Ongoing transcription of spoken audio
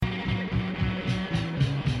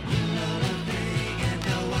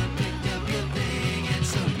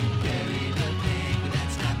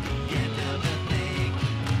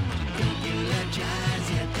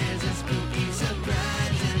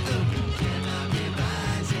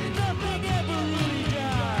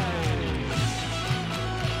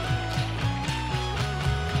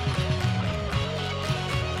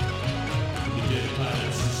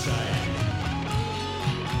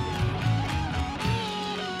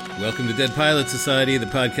Welcome to Dead Pilot Society, the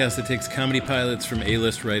podcast that takes comedy pilots from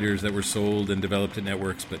A-list writers that were sold and developed at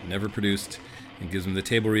networks but never produced and gives them the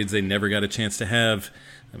table reads they never got a chance to have.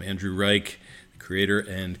 I'm Andrew Reich, creator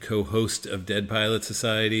and co-host of Dead Pilot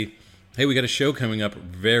Society. Hey, we got a show coming up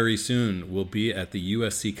very soon. We'll be at the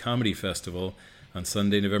USC Comedy Festival on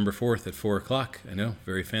Sunday, November 4th at 4 o'clock. I know,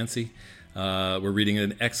 very fancy. We're reading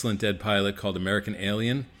an excellent Dead Pilot called American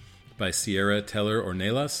Alien by Sierra Teller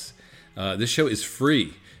Ornelas. This show is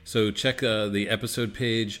free, so check the episode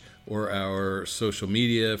page or our social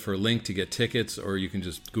media for a link to get tickets, or you can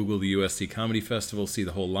just Google the USC Comedy Festival, see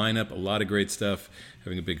the whole lineup, a lot of great stuff,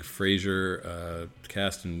 having a big Frasier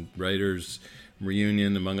cast and writers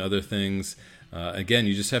reunion, among other things. Again,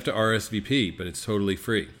 you just have to RSVP, but it's totally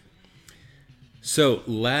free. So,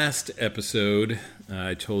 last episode,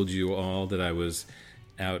 I told you all that I was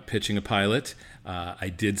out pitching a pilot. I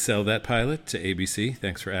did sell that pilot to ABC.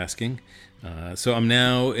 Thanks for asking. So I'm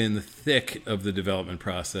now in the thick of the development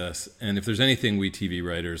process, and if there's anything we TV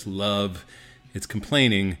writers love, it's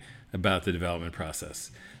complaining about the development process.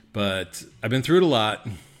 But I've been through it a lot.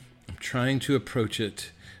 I'm trying to approach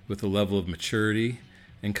it with a level of maturity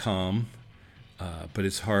and calm, but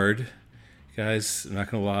it's hard. Guys, I'm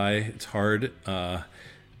not going to lie, it's hard,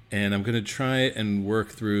 and I'm going to try and work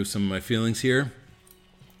through some of my feelings here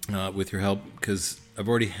with your help, because I've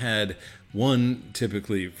already had one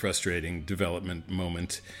typically frustrating development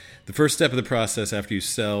moment. The first step of the process after you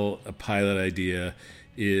sell a pilot idea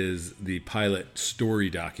is the pilot story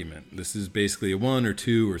document. This is basically a 1 or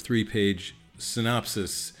 2 or 3 page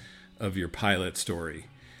synopsis of your pilot story.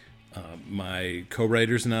 My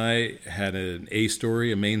co-writers and I had an A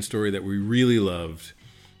story, a main story that we really loved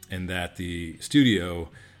and that the studio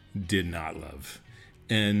did not love.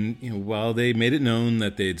 And while they made it known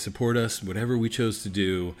that they'd support us, whatever we chose to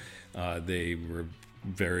do, they were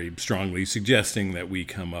very strongly suggesting that we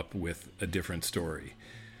come up with a different story.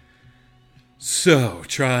 So,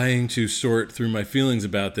 trying to sort through my feelings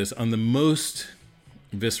about this on the most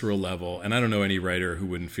visceral level, and I don't know any writer who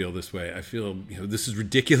wouldn't feel this way. I feel, this is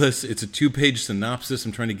ridiculous. It's a 2-page synopsis.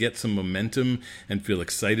 I'm trying to get some momentum and feel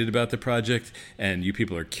excited about the project, and you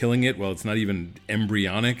people are killing it. Well, it's not even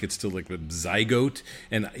embryonic. It's still like the zygote,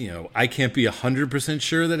 and I can't be 100%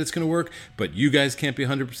 sure that it's going to work, but you guys can't be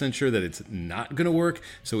 100% sure that it's not going to work.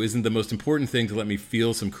 So isn't the most important thing to let me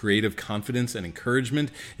feel some creative confidence and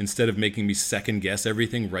encouragement instead of making me second guess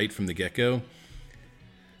everything right from the get-go?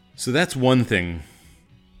 So that's one thing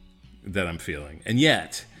that I'm feeling. And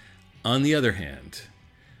yet, on the other hand,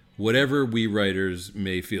 whatever we writers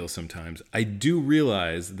may feel sometimes, I do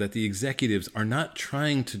realize that the executives are not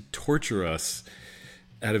trying to torture us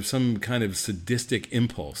out of some kind of sadistic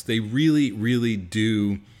impulse. They really, really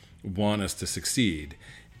do want us to succeed.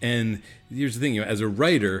 And here's the thing, as a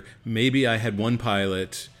writer, maybe I had one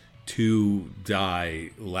pilot to die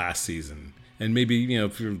last season. And maybe,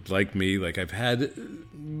 if you're like me, like I've had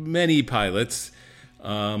many pilots.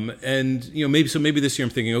 Maybe this year I'm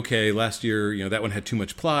thinking, okay, last year, that one had too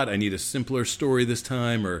much plot. I need a simpler story this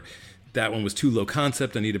time, or that one was too low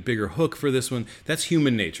concept. I need a bigger hook for this one. That's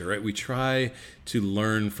human nature, right? We try to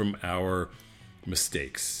learn from our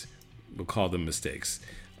mistakes. We'll call them mistakes.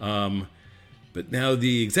 But now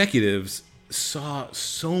the executives saw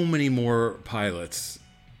so many more pilots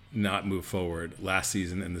not move forward last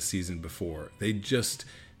season and the season before. They just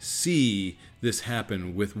see this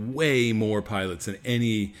happen with way more pilots than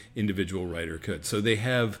any individual writer could. So they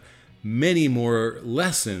have many more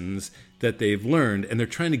lessons that they've learned, and they're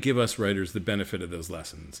trying to give us writers the benefit of those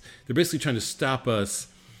lessons. They're basically trying to stop us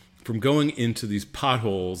from going into these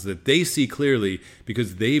potholes that they see clearly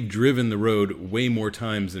because they've driven the road way more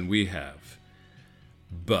times than we have.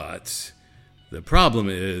 But the problem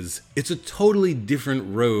is, it's a totally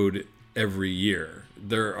different road every year.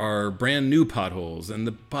 There are brand new potholes, and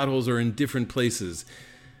the potholes are in different places.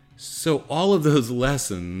 So all of those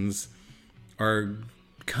lessons are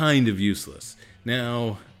kind of useless.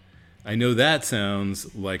 Now, I know that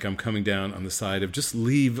sounds like I'm coming down on the side of just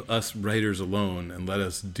leave us writers alone and let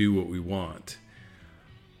us do what we want.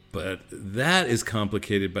 But that is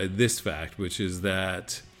complicated by this fact, which is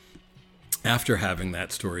that after having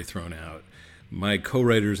that story thrown out, my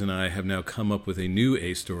co-writers and I have now come up with a new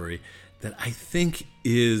A story that I think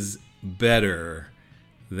is better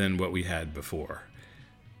than what we had before.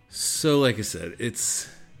 So, like I said, it's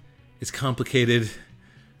complicated,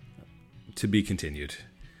 to be continued.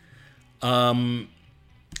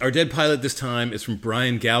 Our Dead Pilot this time is from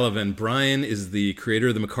Brian Gallivan. Brian is the creator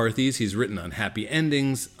of The McCarthys. He's written on Happy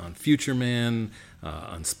Endings, on Future Man,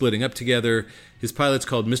 on splitting up together. His pilot's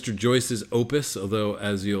called Mr. Joyce's Opus, although,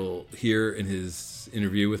 as you'll hear in his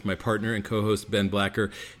interview with my partner and co-host Ben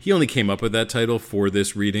Blacker, he only came up with that title for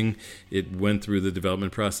this reading. It went through the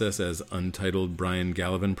development process as Untitled Brian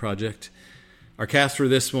Gallivan Project. Our cast for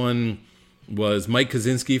this one was Mike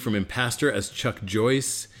Kaczynski from Impastor as Chuck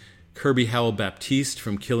Joyce, Kirby Howell-Baptiste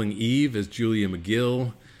from Killing Eve as Julia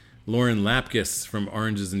McGill, Lauren Lapkus from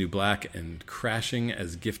Orange is the New Black and Crashing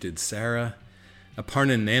as Gifted Sarah,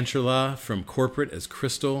 Aparna Nancherla from Corporate as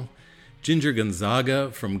Crystal, Ginger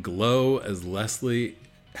Gonzaga from Glow as Leslie.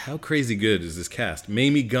 How crazy good is this cast?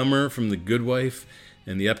 Mamie Gummer from The Good Wife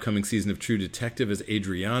and the upcoming season of True Detective as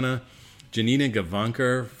Adriana, Janina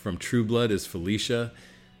Gavankar from True Blood as Felicia,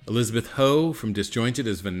 Elizabeth Ho from Disjointed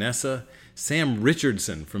as Vanessa, Sam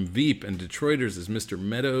Richardson from Veep and Detroiters as Mr.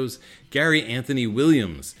 Meadows, Gary Anthony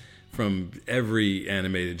Williams from every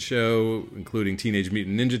animated show, including Teenage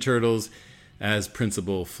Mutant Ninja Turtles, as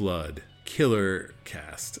Principal Flood. Killer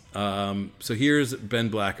cast. So here's Ben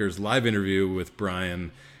Blacker's live interview with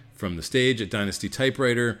Brian from the stage at Dynasty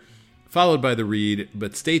Typewriter, followed by the read,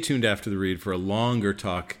 but stay tuned after the read for a longer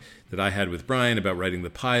talk that I had with Brian about writing the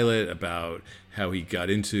pilot, about how he got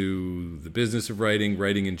into the business of writing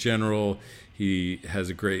in general. He has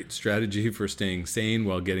a great strategy for staying sane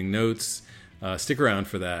while getting notes. Stick around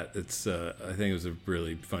for that. I think it was a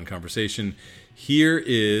really fun conversation. Here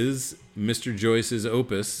is Mr. Joyce's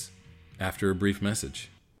Opus after a brief message.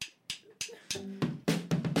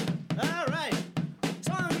 All right.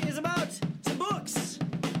 Song is about some books.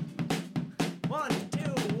 1, 2,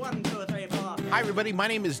 3, 4. Hi, everybody. My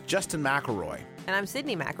name is Justin McElroy. And I'm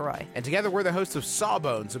Sydney McElroy. And together we're the hosts of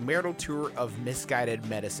Sawbones, a marital tour of misguided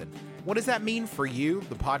medicine. What does that mean for you,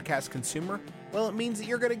 the podcast consumer? Well, it means that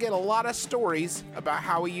you're going to get a lot of stories about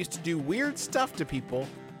how we used to do weird stuff to people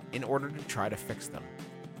in order to try to fix them.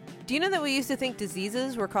 Do you know that we used to think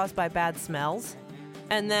diseases were caused by bad smells?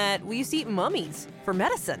 And that we used to eat mummies for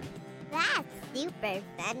medicine? That's super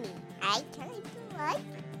funny. I kind of like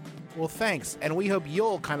it. Well, thanks, and we hope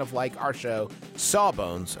you'll kind of like our show,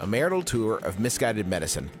 Sawbones, a marital tour of misguided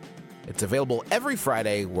medicine. It's available every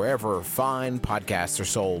Friday wherever fine podcasts are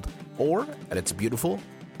sold, or at its beautiful,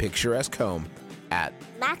 picturesque home at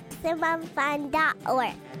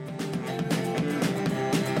MaximumFun.org.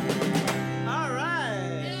 All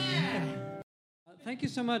right. Thank you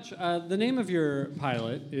so much. The name of your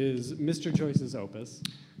pilot is Mr. Joyce's Opus.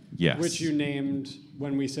 Yes. Which you named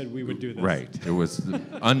when we said we would do this. Right. It was the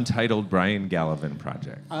Untitled Brian Gallivan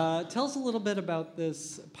Project. Tell us a little bit about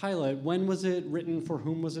this pilot. When was it written? For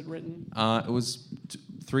whom was it written? It was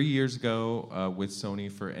 3 years ago with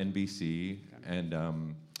Sony for NBC, and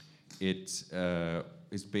I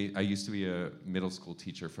used to be a middle school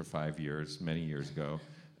teacher for 5 years, many years ago.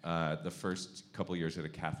 The first couple years at a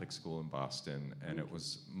Catholic school in Boston, and it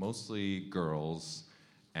was mostly girls.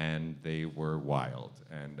 And they were wild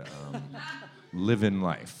and living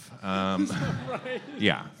life. Right.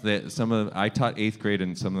 Yeah, I taught 8th grade,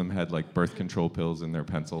 and some of them had like birth control pills in their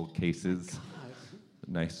pencil cases. A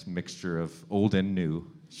nice mixture of old and new.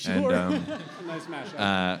 Sure. And, nice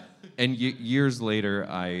mashup. and years later,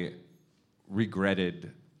 I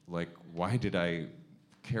regretted, like, why did I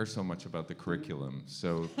care so much about the curriculum?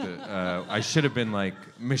 So I should have been like,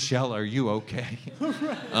 Michelle, are you okay?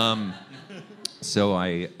 So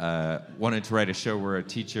I wanted to write a show where a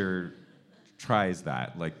teacher tries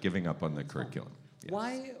that, like giving up on the curriculum. Yes.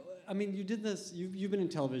 Why? I mean, you did this. You've been in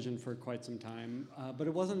television for quite some time, but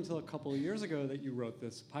it wasn't until a couple of years ago that you wrote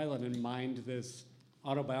this pilot and mined this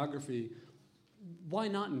autobiography. Why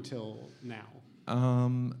not until now?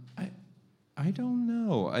 I don't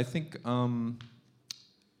know. I think I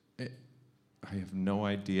have no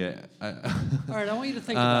idea. All right, I want you to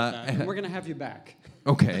think about that. And we're going to have you back.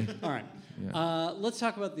 Okay. All right. Yeah. Let's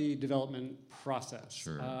talk about the development process.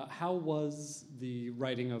 Sure. How was the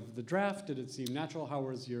writing of the draft? Did it seem natural? How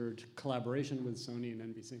was your collaboration with Sony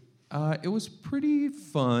and NBC? It was pretty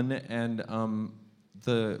fun, and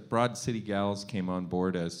the Broad City Gals came on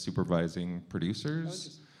board as supervising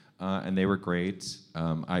producers, and they were great.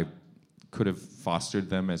 I could have fostered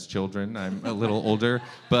them as children. I'm a little older,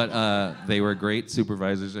 but they were great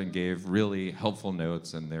supervisors and gave really helpful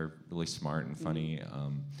notes, and they're really smart and funny.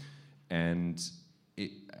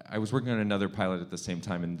 I was working on another pilot at the same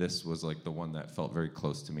time, and this was like the one that felt very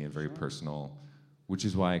close to me and very personal, which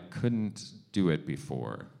is why I couldn't do it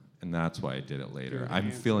before, and that's why I did it later.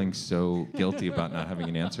 I'm feeling so guilty about not having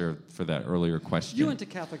an answer for that earlier question. You went to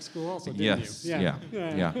Catholic school also, didn't yes, you?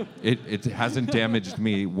 Yeah. It hasn't damaged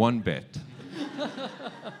me one bit.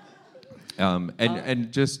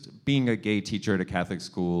 And just being a gay teacher at a Catholic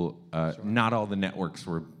school, not all the networks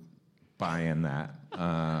were buying that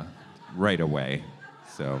right away.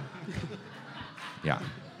 So, yeah.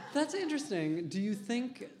 That's interesting. Do you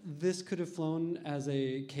think this could have flown as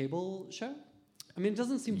a cable show? I mean, it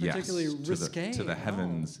doesn't seem particularly risque. To the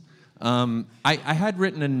heavens. I had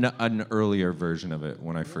written an earlier version of it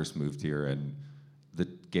when I first moved here, and the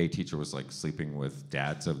gay teacher was like sleeping with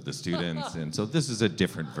dads of the students, and so this is a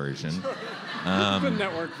different version. The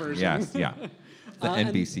network version. Yes, yeah. The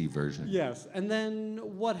NBC version. Yes. And then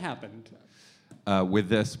what happened? With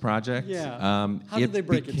this project? Yeah. How did they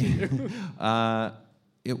break it to you?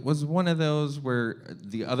 It was one of those where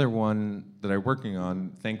the other one that I'm working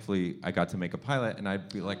on, thankfully, I got to make a pilot, and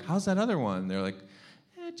I'd be like, "How's that other one?" They're like,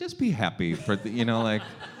 "Just be happy for like,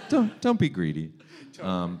 don't be greedy."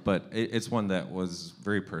 But it's one that was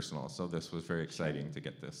very personal, so this was very exciting to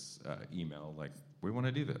get this email. Like, we want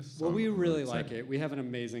to do this. Well, So we I'm really excited. like it. We have an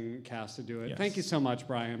amazing cast to do it. Yes. Thank you so much,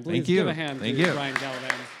 Brian. Please Thank you. give a hand Thank to you. Brian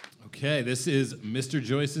Gallivan. Okay, this is Mr.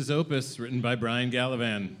 Joyce's Opus, written by Brian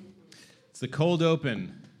Gallivan. It's the cold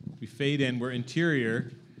open. We fade in. We're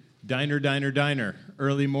interior. Diner, diner, diner.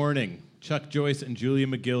 Early morning. Chuck Joyce and Julia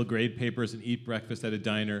McGill grade papers and eat breakfast at a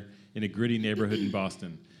diner in a gritty neighborhood in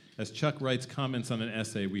Boston. As Chuck writes comments on an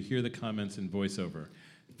essay, we hear the comments in voiceover.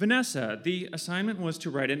 Vanessa, the assignment was to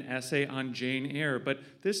write an essay on Jane Eyre, but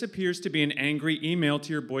this appears to be an angry email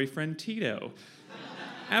to your boyfriend Tito.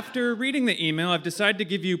 After reading the email, I've decided to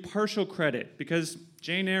give you partial credit because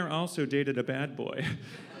Jane Eyre also dated a bad boy.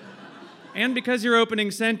 And because your opening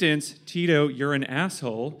sentence, Tito, you're an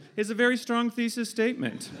asshole, is a very strong thesis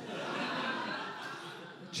statement.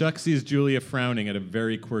 Chuck sees Julia frowning at a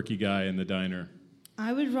very quirky guy in the diner.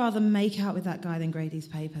 I would rather make out with that guy than grade these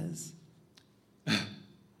papers.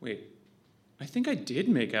 Wait, I think I did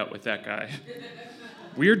make out with that guy.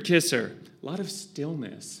 Weird kisser, a lot of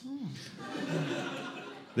stillness.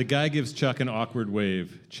 The guy gives Chuck an awkward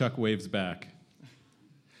wave. Chuck waves back.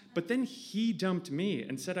 But then he dumped me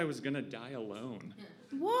and said I was gonna die alone.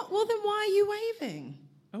 What? Well, then why are you waving?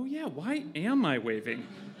 Oh yeah, why am I waving?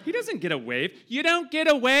 He doesn't get a wave. You don't get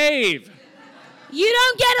a wave! You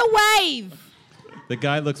don't get a wave! The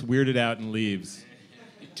guy looks weirded out and leaves.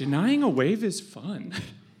 Denying a wave is fun.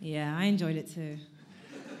 Yeah, I enjoyed it too.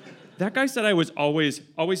 That guy said I was always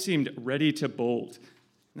seemed ready to bolt.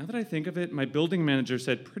 Now that I think of it, my building manager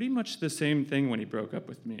said pretty much the same thing when he broke up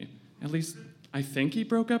with me. At least, I think he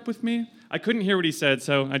broke up with me. I couldn't hear what he said,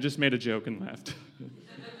 so I just made a joke and left.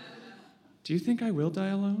 Do you think I will die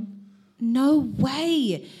alone? No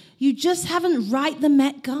way. You just haven't the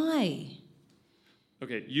Met guy.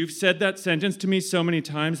 Okay, you've said that sentence to me so many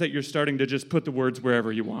times that you're starting to just put the words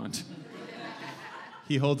wherever you want.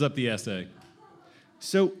 He holds up the essay.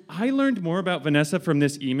 So I learned more about Vanessa from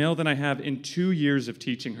this email than I have in 2 years of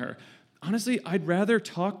teaching her. Honestly, I'd rather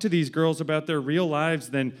talk to these girls about their real lives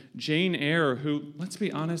than Jane Eyre, who, let's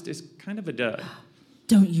be honest, is kind of a dud.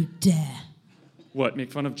 Don't you dare. What,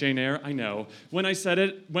 make fun of Jane Eyre? I know. When I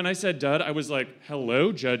said dud, I was like,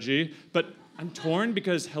 hello, Judgy. But I'm torn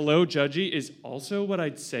because hello, Judgy is also what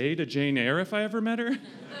I'd say to Jane Eyre if I ever met her.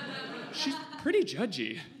 She's pretty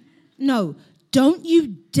judgy. No, don't you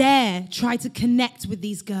dare try to connect with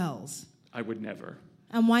these girls. I would never.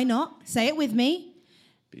 And why not? Say it with me.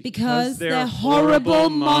 Because they're horrible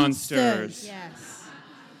monsters. Yes.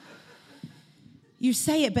 You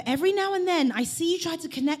say it, but every now and then I see you try to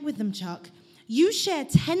connect with them, Chuck. You share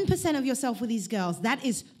 10% of yourself with these girls. That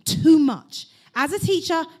is too much. As a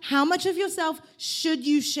teacher, how much of yourself should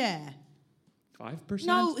you share? 5%?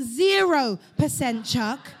 No, 0%,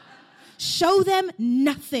 Chuck. Show them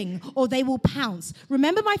nothing or they will pounce.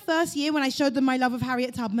 Remember my first year when I showed them my love of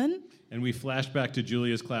Harriet Tubman? And we flash back to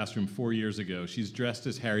Julia's classroom 4 years ago. She's dressed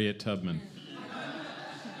as Harriet Tubman.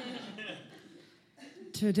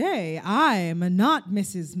 Today, I am not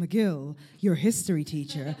Mrs. McGill, your history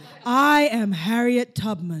teacher. I am Harriet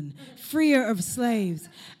Tubman, freer of slaves,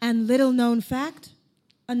 and little known fact,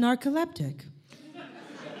 a narcoleptic.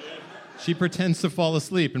 She pretends to fall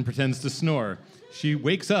asleep and pretends to snore. She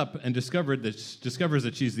wakes up and discovers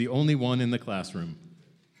that she's the only one in the classroom.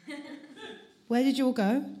 Where did you all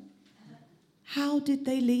go? How did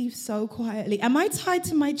they leave so quietly? Am I tied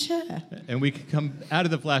to my chair? And we come out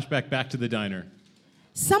of the flashback back to the diner.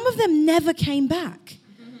 Some of them never came back.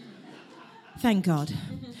 Thank God.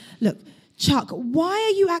 Look, Chuck, why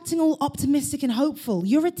are you acting all optimistic and hopeful?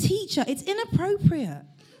 You're a teacher. It's inappropriate.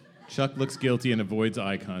 Chuck looks guilty and avoids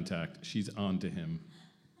eye contact. She's on to him.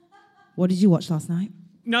 What did you watch last night?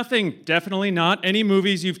 Nothing. Definitely not any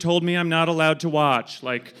movies you've told me I'm not allowed to watch,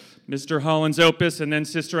 like Mr. Holland's Opus and then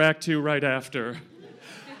Sister Act 2 right after.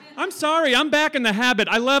 I'm sorry, I'm back in the habit.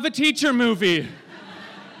 I love a teacher movie.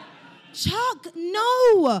 Chuck,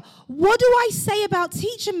 no. What do I say about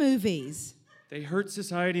teacher movies? They hurt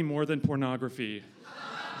society more than pornography.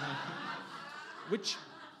 Which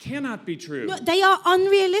cannot be true. No, they are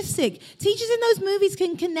unrealistic. Teachers in those movies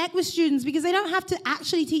can connect with students because they don't have to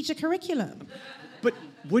actually teach a curriculum. But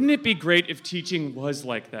wouldn't it be great if teaching was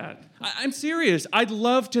like that? I'm serious. I'd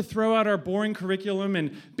love to throw out our boring curriculum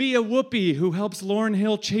and be a Whoopi who helps Lauryn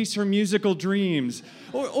Hill chase her musical dreams.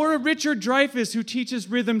 Or a Richard Dreyfuss who teaches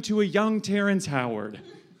rhythm to a young Terrence Howard.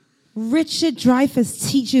 Richard Dreyfuss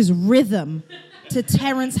teaches rhythm to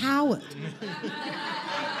Terrence Howard.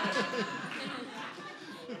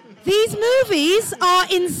 These movies are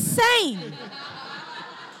insane.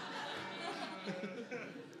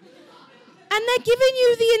 And they're giving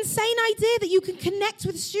you the insane idea that you can connect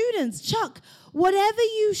with students. Chuck, whatever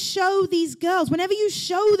you show these girls, whenever you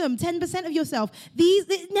show them 10% of yourself,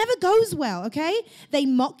 it never goes well, okay? They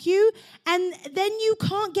mock you, and then you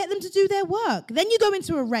can't get them to do their work. Then you go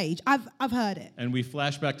into a rage. I've heard it. And we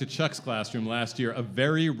flash back to Chuck's classroom last year. A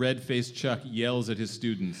very red-faced Chuck yells at his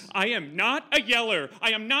students. I am not a yeller.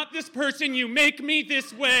 I am not this person. You make me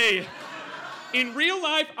this way. In real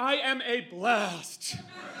life, I am a blast.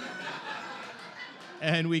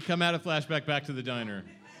 And we come out of flashback back to the diner.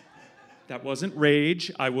 That wasn't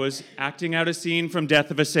rage. I was acting out a scene from Death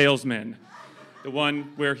of a Salesman. The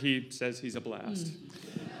one where he says he's a blast.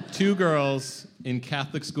 Two girls in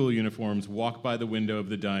Catholic school uniforms walk by the window of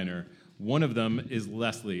the diner. One of them is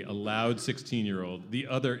Leslie, a loud 16-year-old. The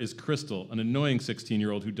other is Crystal, an annoying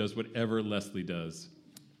 16-year-old who does whatever Leslie does.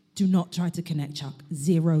 Do not try to connect, Chuck.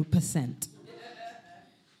 0%.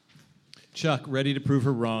 Chuck, ready to prove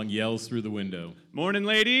her wrong, yells through the window. Morning,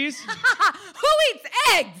 ladies. Who eats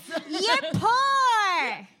eggs? You're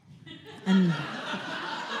poor.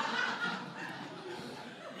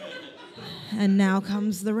 And now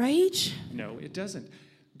comes the rage. No, it doesn't.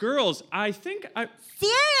 Girls, I think I...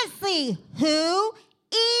 Seriously, who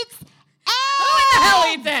eats eggs? Who in the hell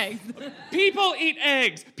eats eggs? People eat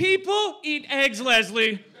eggs. People eat eggs,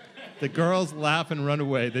 Leslie. The girls laugh and run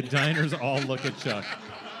away. The diners all look at Chuck.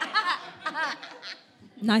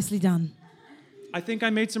 Nicely done. I think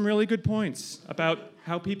I made some really good points about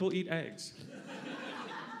how people eat eggs.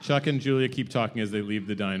 Chuck and Julia keep talking as they leave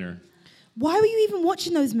the diner. Why were you even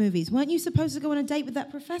watching those movies? Weren't you supposed to go on a date with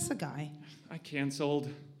that professor guy? I canceled.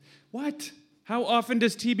 What? How often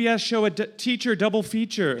does TBS show a teacher double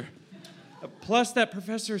feature? Plus, that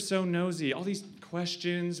professor is so nosy. All these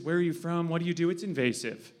questions, where are you from, what do you do? It's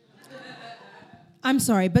invasive. I'm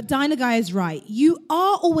sorry, but Diner Guy is right. You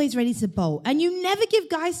are always ready to bolt, and you never give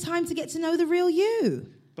guys time to get to know the real you.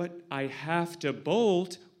 But I have to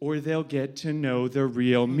bolt, or they'll get to know the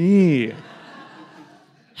real me.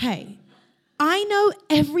 Hey, I know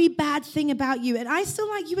every bad thing about you, and I still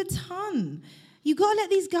like you a ton. You gotta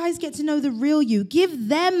let these guys get to know the real you. Give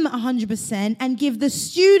them 100% and give the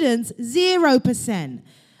students 0%.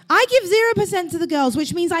 I give 0% to the girls,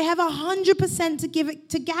 which means I have 100% to give it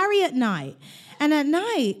to Gary at night. And at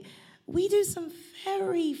night, we do some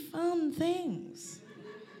very fun things.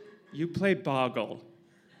 You play Boggle.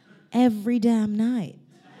 Every damn night.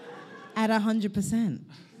 At 100%.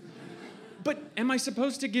 But am I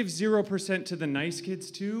supposed to give 0% to the nice kids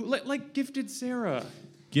too? Like Gifted Sarah.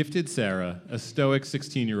 Gifted Sarah, a stoic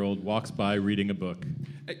 16-year-old, walks by reading a book.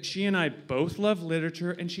 She and I both love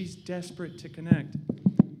literature, and she's desperate to connect.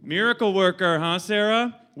 Miracle worker, huh,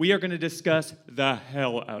 Sarah? We are going to discuss the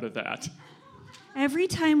hell out of that. Every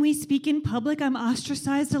time we speak in public, I'm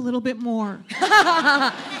ostracized a little bit more.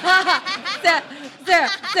 Sarah,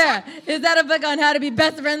 is that a book on how to be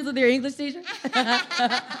best friends with your English teacher?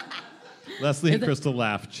 Leslie and Crystal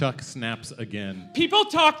laugh. Chuck snaps again. People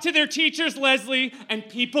talk to their teachers, Leslie, and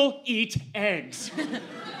people eat eggs.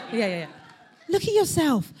 Yeah. Look at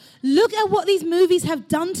yourself. Look at what these movies have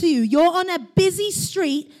done to you. You're on a busy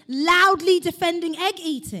street loudly defending egg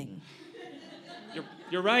eating.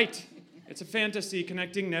 You're right. It's a fantasy.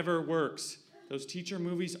 Connecting never works. Those teacher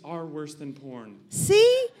movies are worse than porn.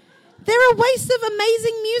 See? They're a waste of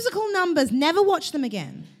amazing musical numbers. Never watch them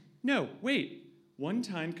again. No, wait. One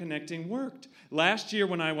time connecting worked. Last year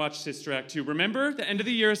when I watched Sister Act 2, remember the end of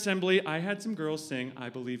the year assembly, I had some girls sing I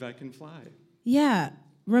Believe I Can Fly. Yeah.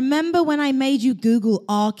 Remember when I made you Google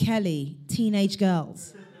R. Kelly, teenage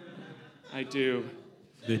girls? I do.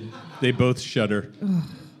 They both shudder.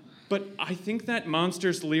 But I think that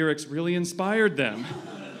Monster's lyrics really inspired them.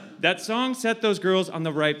 That song set those girls on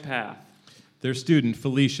the right path. Their student,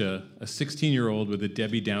 Felicia, a 16-year-old with a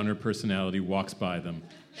Debbie Downer personality, walks by them.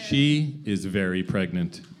 She is very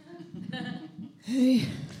pregnant. Hey.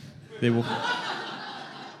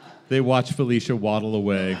 They watch Felicia waddle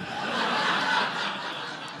away.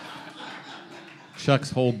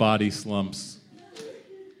 Chuck's whole body slumps.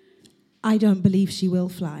 I don't believe she will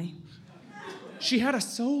fly. She had a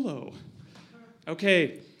solo.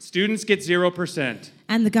 Okay, students get 0%.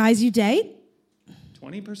 And the guys you date?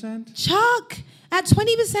 20%? Chuck, at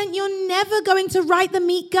 20%, you're never going to write the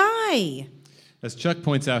meet guy. As Chuck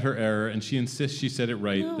points out her error, and she insists she said it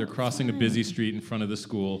right, they're crossing a busy street in front of the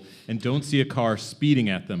school and don't see a car speeding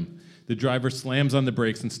at them. The driver slams on the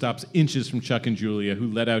brakes and stops inches from Chuck and Julia,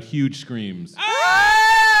 who let out huge screams. Ah!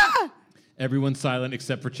 Everyone's silent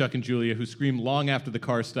except for Chuck and Julia, who scream long after the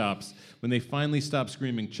car stops. When they finally stop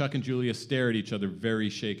screaming, Chuck and Julia stare at each other, very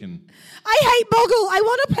shaken. I hate Boggle. I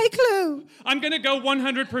want to play Clue. I'm going to go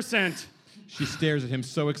 100%. She stares at him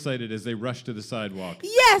so excited as they rush to the sidewalk.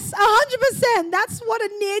 Yes, 100%. That's what a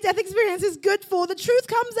near-death experience is good for. The truth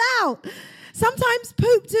comes out. Sometimes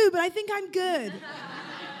poop too, but I think I'm good.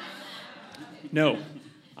 No,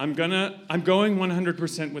 I'm going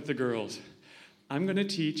 100% with the girls. I'm going to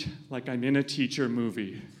teach like I'm in a teacher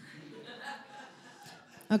movie.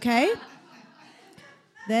 Okay.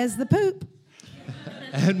 There's the poop.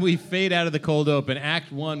 And we fade out of the cold open.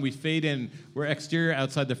 Act 1, we fade in. We're exterior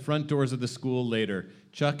outside the front doors of the school later.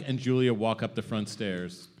 Chuck and Julia walk up the front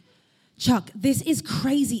stairs. Chuck, this is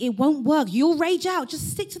crazy. It won't work. You'll rage out.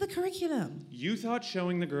 Just stick to the curriculum. You thought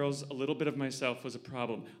showing the girls a little bit of myself was a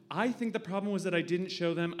problem. I think the problem was that I didn't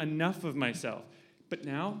show them enough of myself. But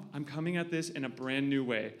now I'm coming at this in a brand new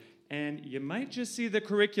way. And you might just see the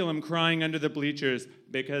curriculum crying under the bleachers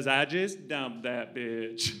because I just dumped that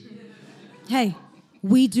bitch. Hey,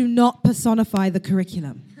 we do not personify the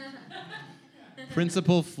curriculum.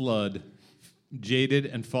 Principal Flood, jaded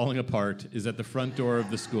and falling apart, is at the front door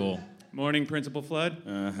of the school. Morning, Principal Flood.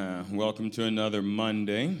 Uh-huh. Welcome to another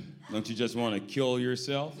Monday. Don't you just want to kill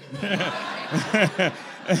yourself?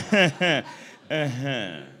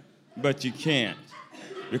 But you can't,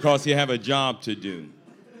 because you have a job to do,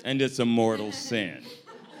 and it's a mortal sin.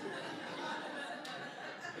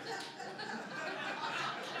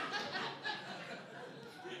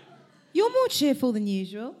 You're more cheerful than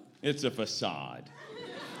usual. It's a facade.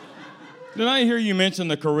 Did I hear you mention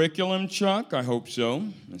the curriculum, Chuck? I hope so.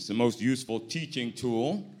 It's the most useful teaching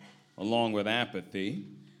tool, along with apathy.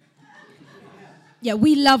 Yeah,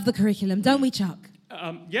 we love the curriculum, don't we, Chuck?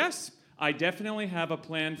 Yes, I definitely have a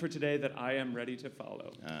plan for today that I am ready to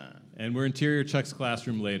follow. And we're interior Chuck's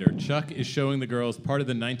classroom later. Chuck is showing the girls part of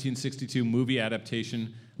the 1962 movie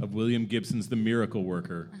adaptation of William Gibson's The Miracle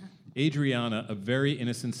Worker. Adriana, a very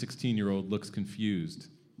innocent 16-year-old, looks confused.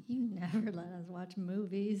 You never let us watch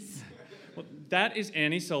movies. Well, that is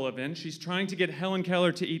Annie Sullivan. She's trying to get Helen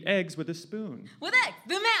Keller to eat eggs with a spoon. With eggs.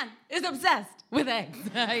 The man is obsessed with eggs.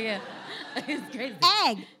 Yeah. It's crazy.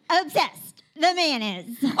 Egg. Obsessed. The man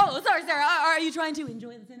is. Oh, sorry, Sarah. Are you trying to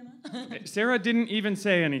enjoy the cinema? Sarah didn't even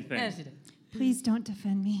say anything. Yeah, she did. Please don't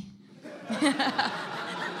defend me. Best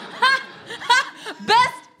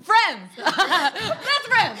friends. Best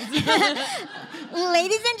friends.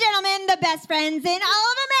 Ladies and gentlemen, the best friends in all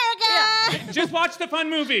of America. Yeah. Just watch the fun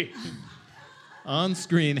movie. On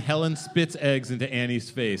screen, Helen spits eggs into Annie's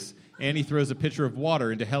face. Annie throws a pitcher of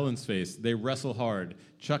water into Helen's face. They wrestle hard.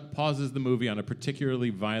 Chuck pauses the movie on a particularly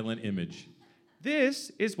violent image.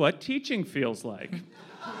 This is what teaching feels like.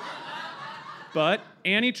 But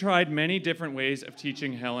Annie tried many different ways of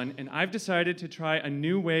teaching Helen, and I've decided to try a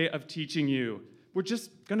new way of teaching you. We're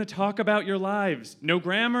just going to talk about your lives. No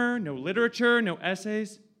grammar, no literature, no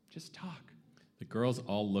essays. Just talk. The girls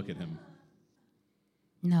all look at him.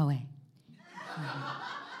 No way.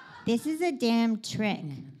 This is a damn trick.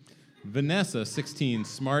 Vanessa, 16,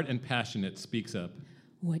 smart and passionate, speaks up.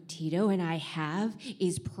 What Tito and I have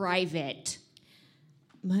is private.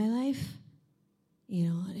 My life? You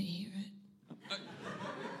don't want to hear it.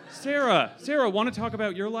 Sarah, want to talk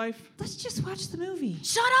about your life? Let's just watch the movie.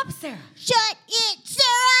 Shut up, Sarah. Shut it,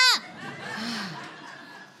 Sarah!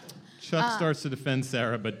 Chuck starts to defend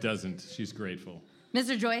Sarah, but doesn't. She's grateful.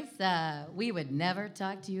 Mr. Joyce, we would never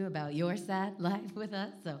talk to you about your sad life with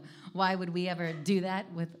us, so why would we ever do that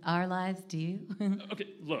with our lives to you? Okay,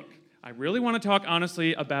 look, I really want to talk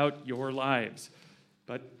honestly about your lives.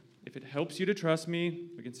 But if it helps you to trust me,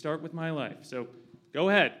 we can start with my life. So go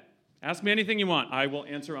ahead. Ask me anything you want. I will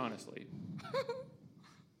answer honestly.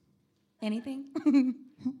 Anything?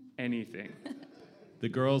 Anything. The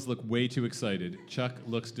girls look way too excited. Chuck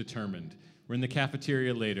looks determined. We're in the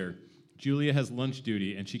cafeteria later. Julia has lunch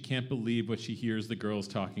duty, and she can't believe what she hears the girls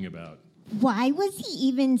talking about. Why was he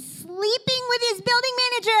even sleeping with his building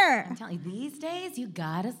manager? I'm telling you, these days, you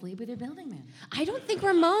gotta sleep with your building man. I don't think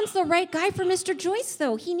Ramon's the right guy for Mr. Joyce,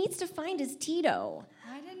 though. He needs to find his Tito.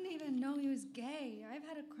 I didn't even know he was gay. way. I've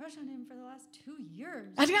had a crush on him for the last 2 years.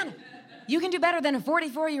 Adriana, you can do better than a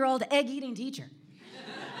 44-year-old egg-eating teacher.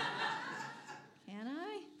 Can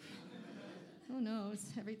I? Who knows?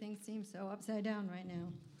 Everything seems so upside down right now.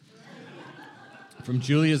 From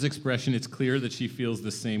Julia's expression, it's clear that she feels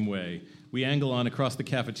the same way. We angle on across the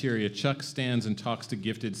cafeteria. Chuck stands and talks to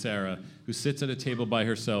gifted Sarah, who sits at a table by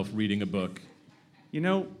herself reading a book. You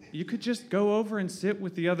know, you could just go over and sit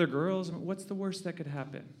with the other girls. What's the worst that could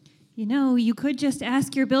happen? You know, you could just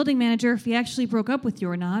ask your building manager if he actually broke up with you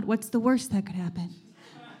or not. What's the worst that could happen?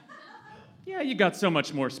 Yeah, you got so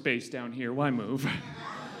much more space down here. Why move?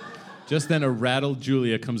 Just then, a rattled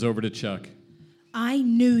Julia comes over to Chuck. I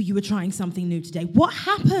knew you were trying something new today. What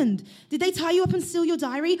happened? Did they tie you up and steal your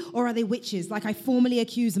diary, or are they witches, like I formally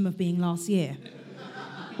accused them of being last year?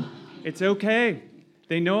 It's okay.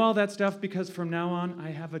 They know all that stuff because from now on,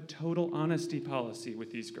 I have a total honesty policy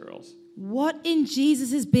with these girls. What in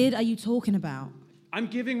Jesus' bid are you talking about? I'm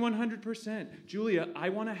giving 100%. Julia, I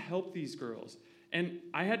want to help these girls. And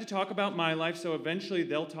I had to talk about my life, so eventually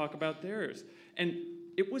they'll talk about theirs. And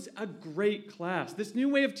it was a great class. This new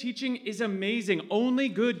way of teaching is amazing. Only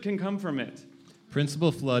good can come from it.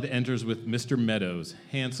 Principal Flood enters with Mr. Meadows,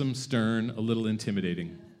 handsome, stern, a little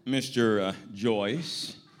intimidating. Mr.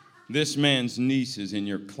 Joyce, this man's niece is in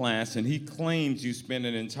your class, and he claims you spent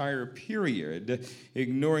an entire period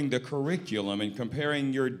ignoring the curriculum and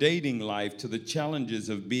comparing your dating life to the challenges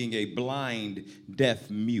of being a blind, deaf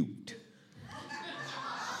mute.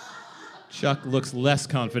 Chuck looks less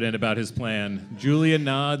confident about his plan. Julia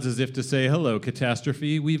nods as if to say, hello,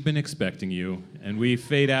 Catastrophe, we've been expecting you. And we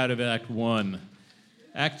fade out of Act 1.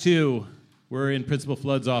 Act 2, we're in Principal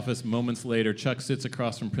Flood's office moments later. Chuck sits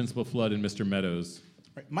across from Principal Flood and Mr. Meadows.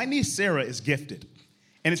 My niece Sarah is gifted,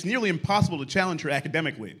 and it's nearly impossible to challenge her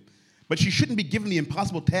academically. But she shouldn't be given the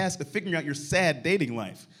impossible task of figuring out your sad dating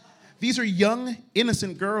life. These are young,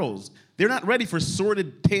 innocent girls. They're not ready for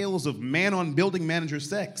sordid tales of man on building manager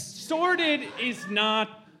sex. Sordid is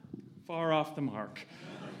not far off the mark.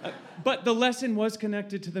 But the lesson was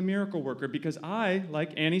connected to the miracle worker because I,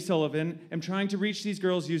 like Annie Sullivan, am trying to reach these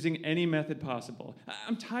girls using any method possible.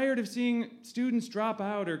 I'm tired of seeing students drop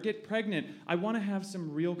out or get pregnant. I want to have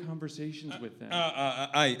some real conversations with them.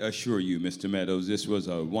 I assure you, Mr. Meadows, this was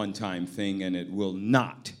a one-time thing and it will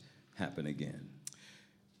not happen again.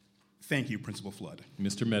 Thank you, Principal Flood.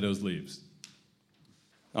 Mr. Meadows leaves.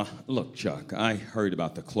 Look, Chuck, I heard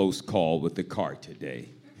about the close call with the car today.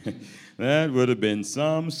 That would have been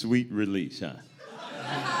some sweet release, huh?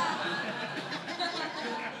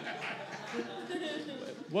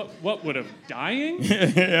 What would have dying?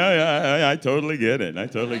 Yeah, I totally get it. I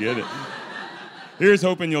totally get it. Here's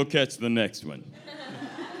hoping you'll catch the next one.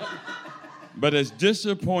 But as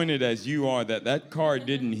disappointed as you are that car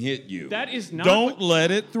didn't hit you, that is not don't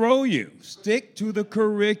let it throw you. Stick to the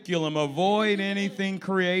curriculum. Avoid anything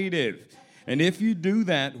creative. And if you do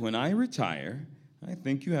that when I retire, I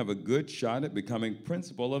think you have a good shot at becoming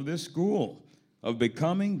principal of this school, of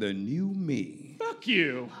becoming the new me. Fuck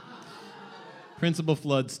you. Principal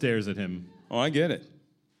Flood stares at him. Oh, I get it.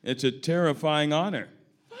 It's a terrifying honor.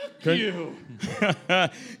 Fuck you.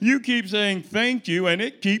 You keep saying thank you, and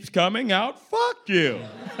it keeps coming out, fuck you.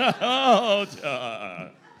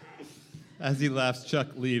 As he laughs, Chuck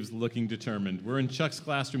leaves looking determined. We're in Chuck's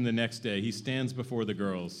classroom the next day. He stands before the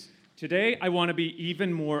girls. Today, I want to be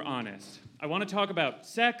even more honest. I want to talk about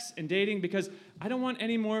sex and dating because I don't want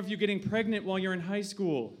any more of you getting pregnant while you're in high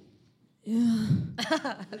school. Yeah.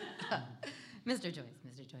 Mr. Joyce.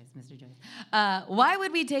 Why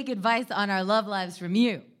would we take advice on our love lives from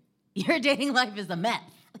you? Your dating life is a mess.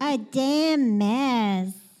 A damn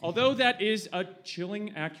mess. Although that is a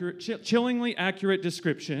chillingly accurate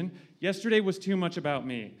description, yesterday was too much about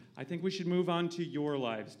me. I think we should move on to your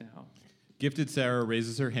lives now. Gifted Sarah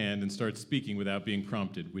raises her hand and starts speaking without being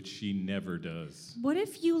prompted, which she never does. What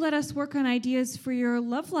if you let us work on ideas for your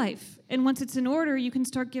love life? And once it's in order, you can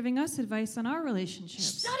start giving us advice on our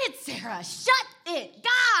relationships. Shut it, Sarah! Shut it!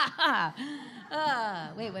 Gah!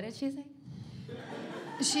 Wait, what did she say?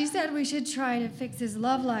 She said we should try to fix his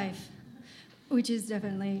love life, which is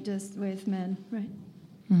definitely just with men, right?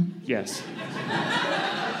 Yes.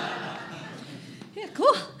 Yeah,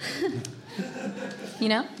 cool. You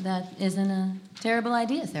know, that isn't a terrible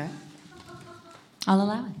idea, Sarah. I'll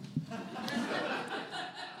allow it.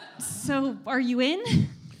 So, are you in?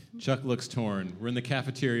 Chuck looks torn. We're in the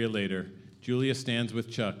cafeteria later. Julia stands with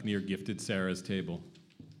Chuck near Gifted Sarah's table.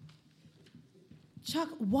 Chuck,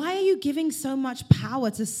 why are you giving so much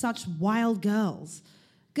power to such wild girls?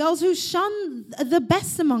 Girls who shun the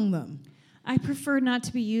best among them. I prefer not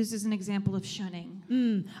to be used as an example of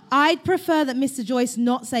shunning. I'd prefer that Mr. Joyce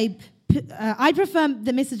not say I'd prefer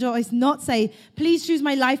that Mr. Joyce not say, please choose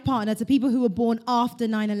my life partner to people who were born after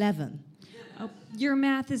 9/11. Oh, your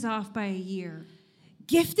math is off by a year.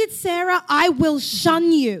 Gifted Sarah, I will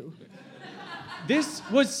shun you. This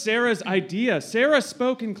was Sarah's idea. Sarah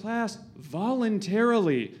spoke in class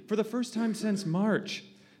voluntarily for the first time since March.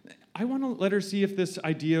 I want to let her see if this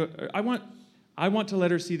idea, I want to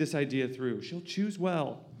let her see this idea through. She'll choose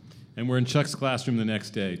well. And we're in Chuck's classroom the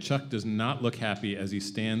next day. Chuck does not look happy as he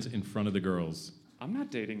stands in front of the girls. I'm not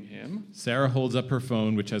dating him. Sarah holds up her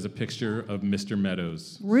phone, which has a picture of Mr.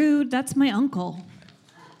 Meadows. Rude, that's my uncle.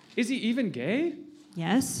 Is he even gay?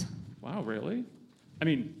 Yes. Wow, really? I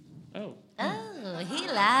mean, oh. Oh, he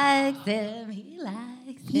likes him. He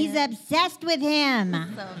likes him. He's obsessed with him. So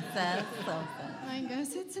obsessed, so obsessed. I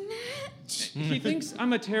guess it's a match. He thinks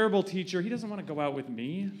I'm a terrible teacher. He doesn't want to go out with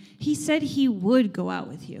me. He said he would go out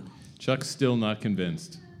with you. Chuck's still not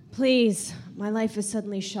convinced. Please, my life is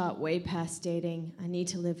suddenly shot way past dating. I need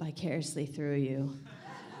to live vicariously through you.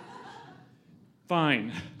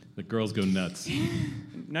 Fine. The girls go nuts.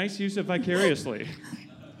 Nice use of vicariously.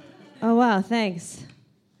 Oh, wow, thanks.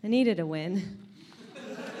 I needed a win.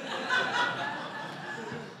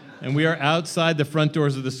 And we are outside the front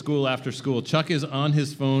doors of the school after school. Chuck is on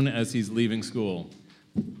his phone as he's leaving school.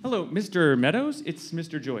 Hello, Mr. Meadows. It's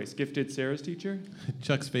Mr. Joyce, Gifted Sarah's teacher.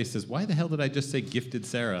 Chuck's face says, why the hell did I just say Gifted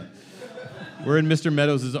Sarah? We're in Mr.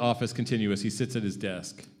 Meadows' office continuous. He sits at his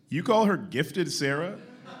desk. You call her Gifted Sarah?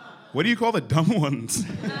 What do you call the dumb ones?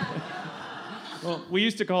 Well, we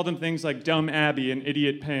used to call them things like Dumb Abby and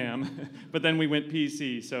Idiot Pam, but then we went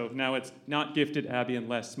PC, so now it's Not Gifted Abby and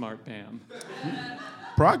Less Smart Pam.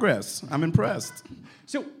 Progress. I'm impressed.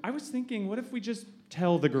 So I was thinking, what if we just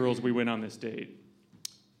tell the girls we went on this date?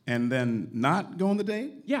 And then not go on the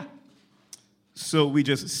date? Yeah. So we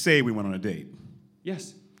just say we went on a date?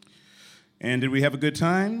 Yes. And did we have a good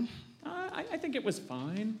time? I think it was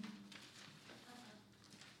fine.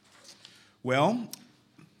 Well,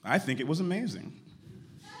 I think it was amazing.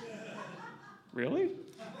 Really?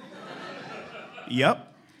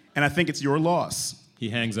 Yep. And I think it's your loss. He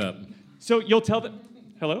hangs up. So you'll tell them...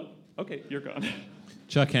 Hello? Okay, you're gone.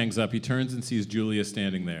 Chuck hangs up. He turns and sees Julia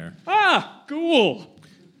standing there. Ah, cool.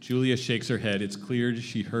 Julia shakes her head. It's clear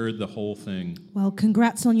she heard the whole thing. Well,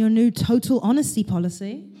 congrats on your new total honesty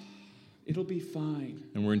policy. It'll be fine.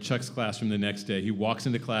 And we're in Chuck's classroom the next day. He walks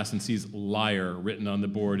into class and sees liar written on the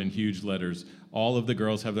board in huge letters. All of the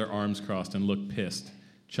girls have their arms crossed and look pissed.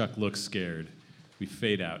 Chuck looks scared. We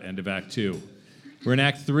fade out. End of Act 2. We're in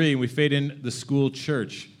Act 3, and we fade in the school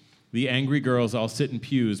church. The angry girls all sit in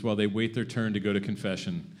pews while they wait their turn to go to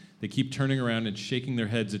confession. They keep turning around and shaking their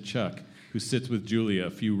heads at Chuck, who sits with Julia a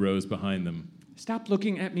few rows behind them. Stop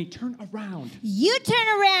looking at me. Turn around. You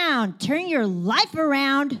turn around. Turn your life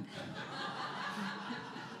around.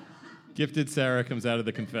 Gifted Sarah comes out of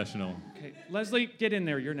the confessional. Okay, Leslie, get in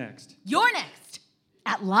there. You're next. You're next.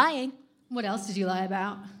 At lying. What else did you lie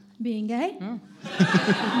about? Being gay?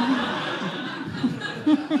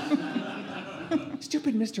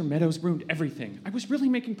 Stupid Mr. Meadows ruined everything. I was really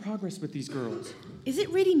making progress with these girls. Is it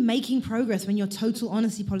really making progress when your total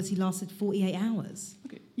honesty policy lasted 48 hours?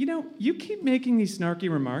 Okay, you know, you keep making these snarky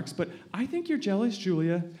remarks, but I think you're jealous,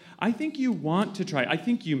 Julia. I think you want to try. I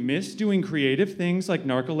think you miss doing creative things like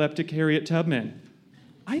narcoleptic Harriet Tubman.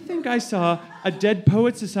 I think I saw a Dead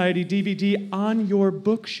Poet Society DVD on your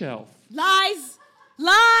bookshelf. Lies!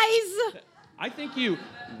 Lies! I think you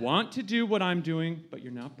want to do what I'm doing, but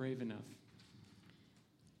you're not brave enough.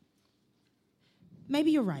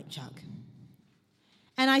 Maybe you're right, Chuck.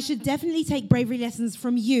 And I should definitely take bravery lessons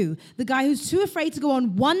from you, the guy who's too afraid to go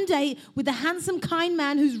on one date with the handsome, kind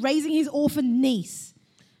man who's raising his orphan niece.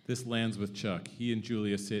 This lands with Chuck. He and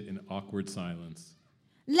Julia sit in awkward silence.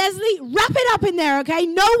 Leslie, wrap it up in there, okay?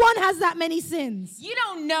 No one has that many sins. You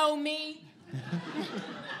don't know me.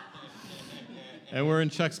 And we're in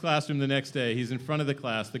Chuck's classroom the next day. He's in front of the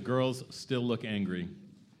class. The girls still look angry.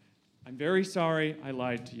 I'm very sorry I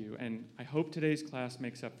lied to you, and I hope today's class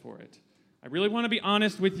makes up for it. I really want to be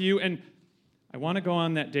honest with you, and I want to go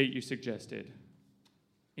on that date you suggested.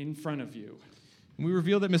 In front of you. And we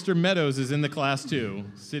reveal that Mr. Meadows is in the class too,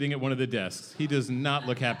 sitting at one of the desks. He does not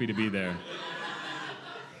look happy to be there.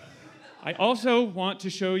 I also want to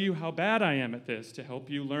show you how bad I am at this to help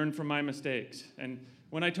you learn from my mistakes. And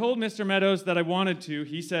when I told Mr. Meadows that I wanted to,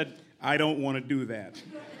 he said, I don't want to do that.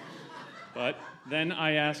 But then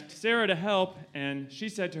I asked Sarah to help, and she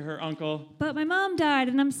said to her uncle, But my mom died,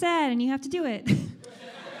 and I'm sad, and you have to do it.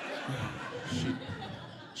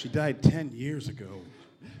 She died 10 years ago.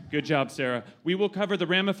 Good job, Sarah. We will cover the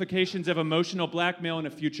ramifications of emotional blackmail in a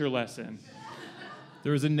future lesson.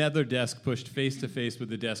 There is another desk pushed face to face with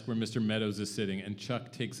the desk where Mr. Meadows is sitting, and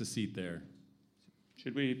Chuck takes a seat there.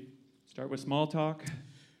 Should we start with small talk?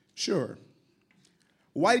 Sure.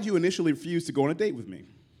 Why did you initially refuse to go on a date with me?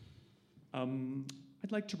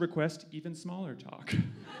 I'd like to request even smaller talk.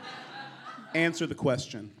 Answer the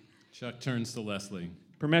question. Chuck turns to Leslie.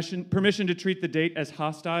 Permission to treat the date as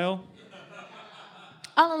hostile?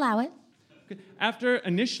 I'll allow it. After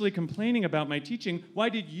initially complaining about my teaching, why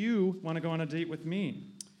did you want to go on a date with me?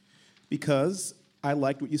 Because I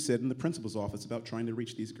liked what you said in the principal's office about trying to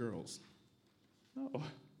reach these girls. Oh,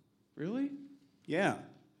 really? Yeah.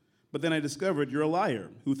 But then I discovered you're a liar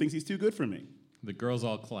who thinks he's too good for me. The girls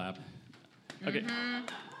all clap. Okay.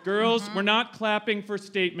 Girls, we're not clapping for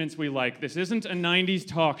statements we like. This isn't a 90s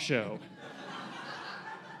talk show.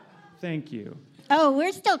 Thank you. Oh,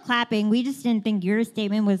 we're still clapping. We just didn't think your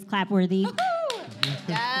statement was clapworthy. All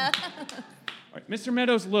right, Mr.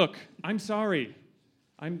 Meadows, look, I'm sorry.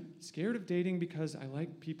 I'm scared of dating because I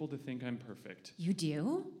like people to think I'm perfect. You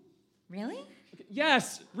do? Really?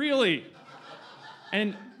 Yes, really.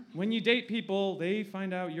 And when you date people, they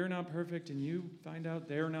find out you're not perfect, and you find out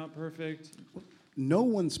they're not perfect. No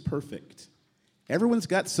one's perfect. Everyone's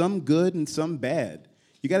got some good and some bad.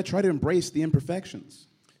 You got to try to embrace the imperfections.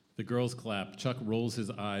 The girls clap. Chuck rolls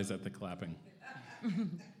his eyes at the clapping.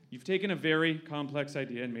 You've taken a very complex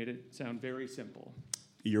idea and made it sound very simple.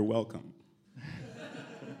 You're welcome.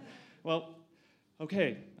 Well,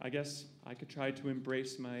 okay, I guess I could try to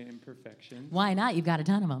embrace my imperfections. Why not? You've got a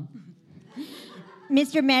ton of them.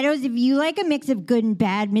 Mr. Meadows, if you like a mix of good and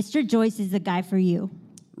bad, Mr. Joyce is the guy for you.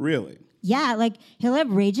 Really? Yeah, like he'll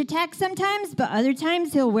have rage attacks sometimes, but other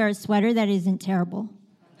times he'll wear a sweater that isn't terrible.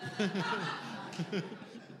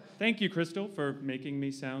 Thank you, Crystal, for making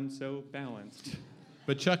me sound so balanced.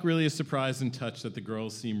 But Chuck really is surprised and touched that the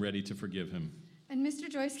girls seem ready to forgive him. And Mr.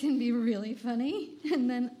 Joyce can be really funny, and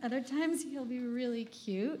then other times he'll be really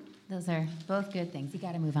cute. Those are both good things. You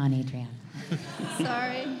got to move on, Adriana.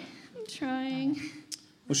 Sorry, I'm trying.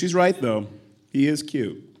 Well, she's right, though. He is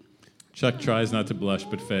cute. Chuck tries not to blush,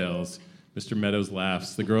 but fails. Mr. Meadows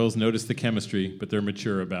laughs. The girls notice the chemistry, but they're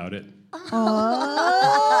mature about it.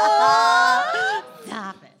 Stop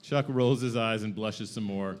it. Chuck rolls his eyes and blushes some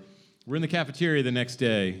more. We're in the cafeteria the next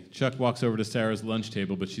day. Chuck walks over to Sarah's lunch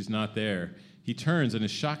table, but she's not there. He turns and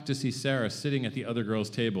is shocked to see Sarah sitting at the other girl's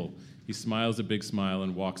table. He smiles a big smile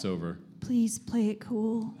and walks over. Please play it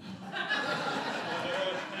cool.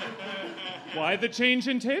 Why the change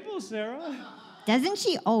in tables, Sarah? Doesn't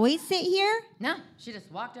she always sit here? No, she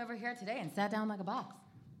just walked over here today and sat down like a box.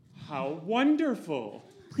 How wonderful.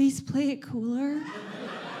 Please play it cooler.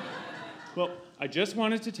 Well, I just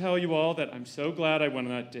wanted to tell you all that I'm so glad I went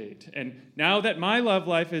on that date. And now that my love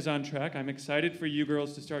life is on track, I'm excited for you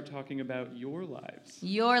girls to start talking about your lives.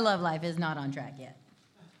 Your love life is not on track yet.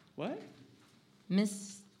 What?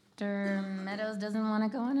 Mr. Meadows doesn't want to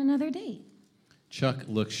go on another date. Chuck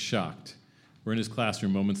looks shocked. We're in his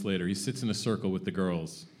classroom moments later. He sits in a circle with the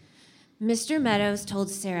girls. Mr. Meadows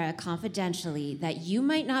told Sarah confidentially that you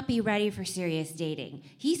might not be ready for serious dating.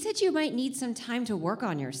 He said you might need some time to work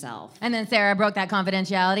on yourself. And then Sarah broke that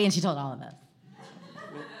confidentiality and she told all of us.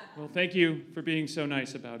 Well, thank you for being so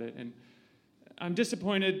nice about it. And I'm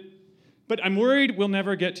disappointed, but I'm worried we'll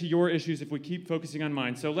never get to your issues if we keep focusing on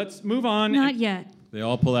mine. So let's move on. Not yet. They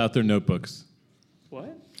all pull out their notebooks.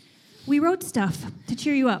 What? We wrote stuff to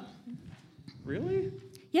cheer you up. Really?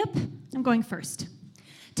 Yep, I'm going first.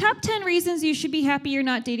 Top 10 reasons you should be happy you're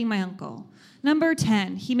not dating my uncle. Number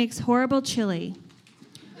 10, he makes horrible chili.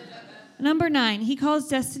 Number 9, he calls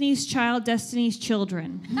Destiny's Child Destiny's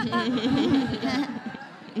Children.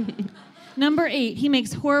 Number 8, he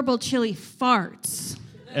makes horrible chili farts.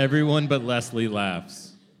 Everyone but Leslie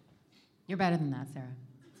laughs. You're better than that, Sarah.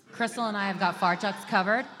 Crystal and I have got fart jokes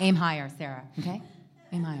covered. Aim higher, Sarah, okay?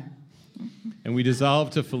 Aim higher. And we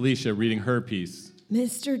dissolve to Felicia reading her piece.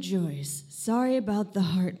 Mr. Joyce, sorry about the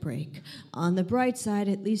heartbreak. On the bright side,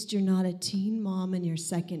 at least you're not a teen mom in your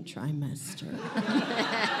second trimester.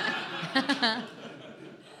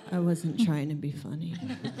 I wasn't trying to be funny.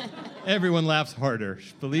 Everyone laughs harder.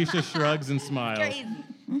 Felicia shrugs and smiles. Crazy.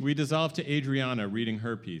 We dissolve to Adriana reading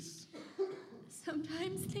her piece.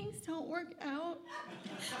 Sometimes things don't work out,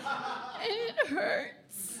 and it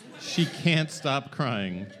hurts. She can't stop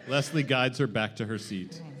crying. Leslie guides her back to her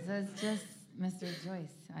seat. Okay, so it's just Mr.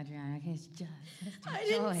 Joyce, Adriana. Okay, it's just Mr. I Joyce.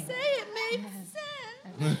 didn't say it made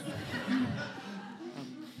sense.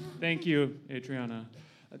 Thank you, Adriana.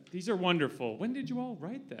 These are wonderful. When did you all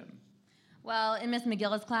write them? Well, in Miss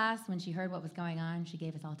McGill's class, when she heard what was going on, she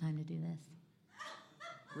gave us all time to do this.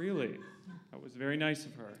 Really? That was very nice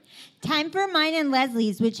of her. Time for mine and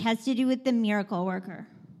Leslie's, which has to do with the miracle worker.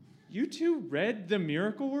 You two read The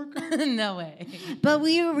Miracle Worker? No way. But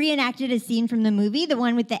we reenacted a scene from the movie, the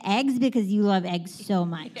one with the eggs, because you love eggs so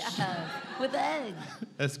much. Yeah, with eggs.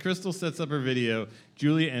 As Crystal sets up her video,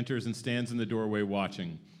 Julia enters and stands in the doorway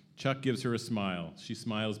watching. Chuck gives her a smile. She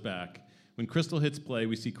smiles back. When Crystal hits play,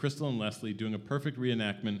 we see Crystal and Leslie doing a perfect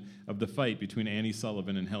reenactment of the fight between Annie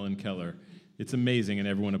Sullivan and Helen Keller. It's amazing, and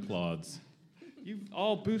everyone applauds. You've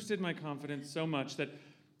all boosted my confidence so much that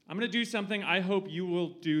I'm going to do something I hope you will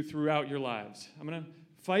do throughout your lives. I'm going to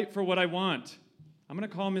fight for what I want. I'm going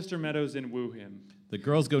to call Mr. Meadows and woo him. The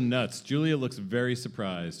girls go nuts. Julia looks very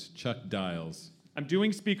surprised. Chuck dials. I'm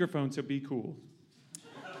doing speakerphone, so be cool.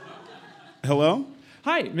 Hello?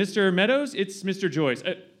 Hi, Mr. Meadows. It's Mr. Joyce.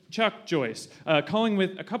 Chuck Joyce, calling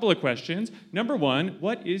with a couple of questions. Number one,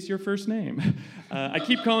 what is your first name? I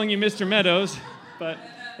keep calling you Mr. Meadows, but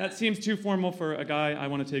that seems too formal for a guy I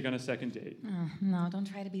want to take on a second date. Oh, no, don't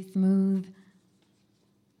try to be smooth.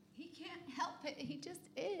 He can't help it. He just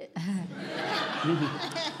is.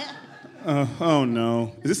 Oh,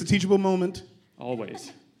 no. Is this a teachable moment?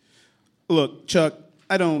 Always. Look, Chuck,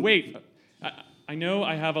 I don't... Wait. I know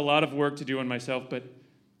I have a lot of work to do on myself, but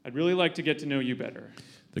I'd really like to get to know you better.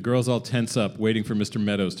 The girls all tense up, waiting for Mr.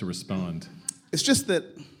 Meadows to respond. It's just that...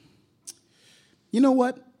 You know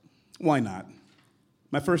what? Why not?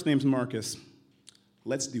 My first name's Marcus.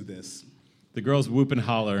 Let's do this. The girls whoop and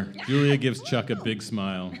holler. Julia gives Chuck a big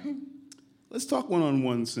smile. Let's talk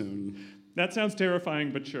one-on-one soon. That sounds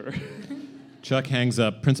terrifying, but sure. Chuck hangs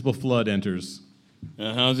up. Principal Flood enters.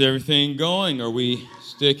 How's everything going? Are we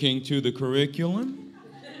sticking to the curriculum?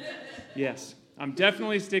 Yes, I'm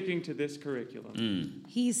definitely sticking to this curriculum.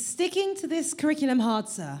 He's sticking to this curriculum hard,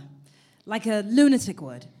 sir. Like a lunatic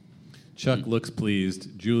would. Chuck looks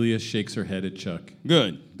pleased. Julia shakes her head at Chuck.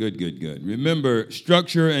 Good. Remember,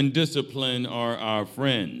 structure and discipline are our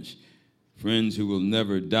friends. Friends who will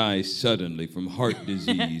never die suddenly from heart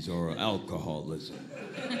disease or alcoholism.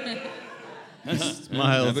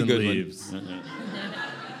 Smiles and leaves.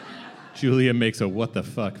 Julia makes a what the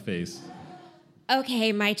fuck face.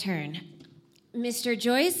 Okay, my turn. Mr.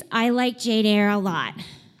 Joyce, I like Jane Eyre a lot.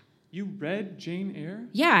 You read Jane Eyre?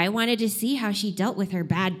 Yeah, I wanted to see how she dealt with her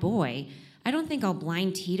bad boy. I don't think I'll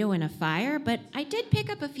blind Tito in a fire, but I did pick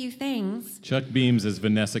up a few things. Chuck beams as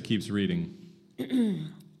Vanessa keeps reading.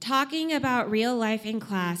 Talking about real life in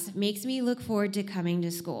class makes me look forward to coming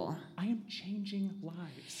to school. I am changing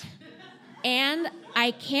lives. And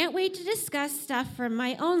I can't wait to discuss stuff from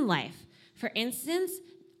my own life. For instance,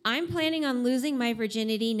 I'm planning on losing my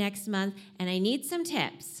virginity next month, and I need some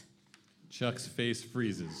tips. Chuck's face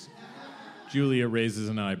freezes. Julia raises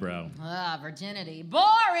an eyebrow. Virginity. Boring!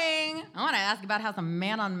 I want to ask about how some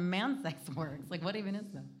man-on-man sex works. Like, what even is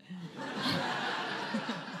that?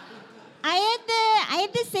 I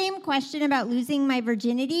had the same question about losing my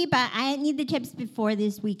virginity, but I need the tips before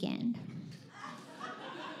this weekend.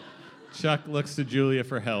 Chuck looks to Julia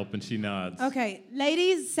for help, and she nods. Okay,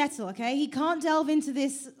 ladies, settle, okay? He can't delve into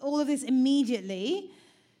all of this immediately,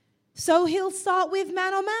 so he'll start with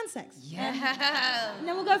man-on-man sex. Yeah. And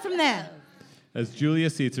then we'll go from there. As Julia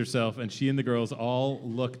seats herself and she and the girls all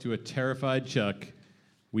look to a terrified Chuck,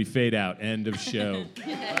 we fade out. End of show.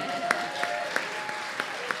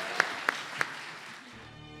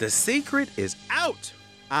 The secret is out.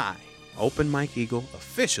 I, Open Mike Eagle,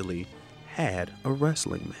 officially had a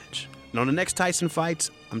wrestling match. And on the next Tyson Fights,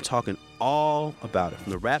 I'm talking all about it.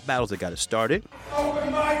 From the rap battles that got it started.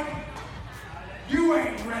 Open Mike, you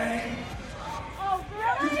ain't ready. Oh,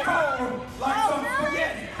 really? You cold like some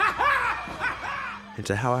spaghetti.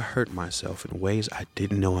 Into how I hurt myself in ways I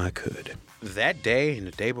didn't know I could. That day and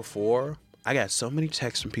the day before, I got so many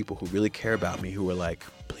texts from people who really care about me who were like,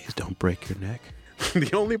 please don't break your neck.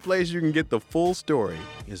 The only place you can get the full story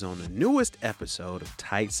is on the newest episode of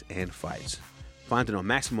Tights and Fights. Find it on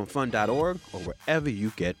MaximumFun.org or wherever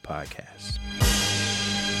you get podcasts.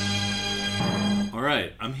 All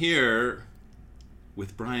right, I'm here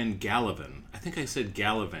with Brian Gallivan. I think I said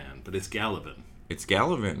Gallivan, but it's Gallivan. It's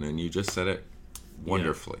Gallivan, and you just said it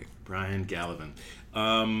wonderfully. Yeah, Brian Gallivan.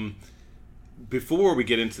 Before we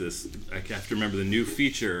get into this, I have to remember the new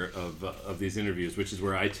feature of these interviews, which is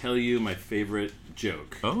where I tell you my favorite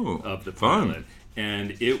joke of the pilot. Fun.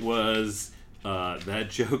 And it was that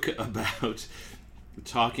joke about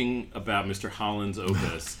talking about Mr. Holland's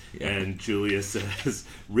opus. Yeah. And Julia says,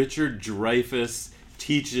 Richard Dreyfuss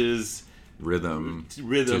teaches rhythm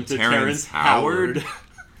to Terrence Howard.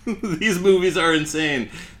 These movies are insane.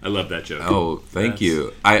 I love that joke. Oh, thank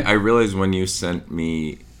you. I realized when you sent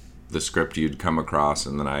me the script you'd come across,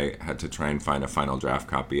 and then I had to try and find a final draft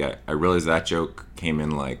copy. I realized that joke came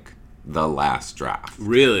in like the last draft.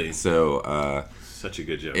 Really? So such a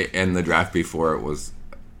good joke. And the draft before it was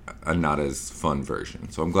a not as fun version.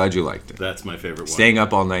 So I'm glad you liked it. That's my favorite one. Staying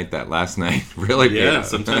up all night that last night really paid Yeah, off.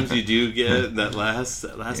 sometimes you do get that last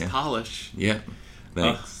Yeah. polish. Yeah.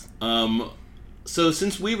 Thanks. So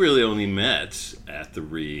since we really only met at the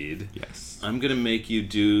Reed, yes, I'm gonna make you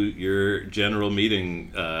do your general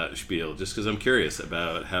meeting spiel, just because I'm curious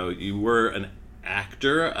about how you were an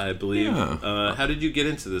actor, I believe. Yeah. How did you get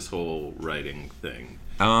into this whole writing thing?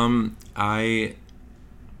 I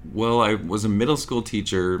was a middle school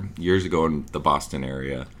teacher years ago in the Boston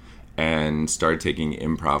area, and started taking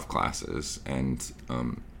improv classes, and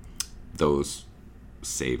those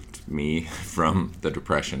saved me from the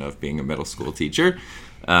depression of being a middle school teacher,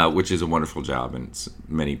 which is a wonderful job, and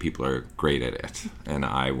many people are great at it. And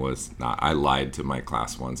I was not. I lied to my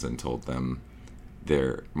class once and told them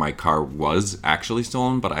my car was actually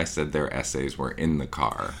stolen, but I said their essays were in the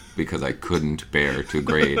car because I couldn't bear to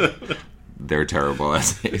grade their terrible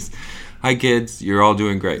essays. Hi kids, you're all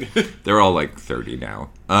doing great. They're all like 30 now.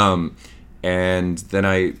 And then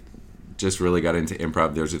I just really got into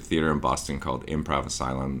improv. There's a theater in Boston called Improv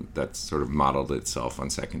Asylum that's sort of modeled itself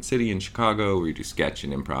on Second City in Chicago, where you do sketch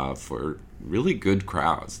and improv for really good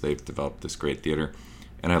crowds. They've developed this great theater,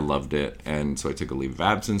 and I loved it. And so I took a leave of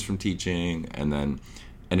absence from teaching, and then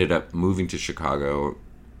ended up moving to Chicago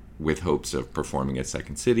with hopes of performing at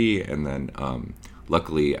Second City. And then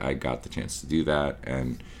luckily I got the chance to do that,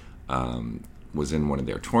 and was in one of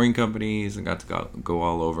their touring companies and got to go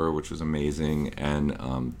all over, which was amazing.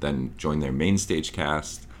 And then joined their main stage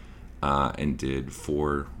cast and did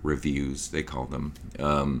 4 reviews, they call them,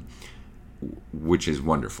 which is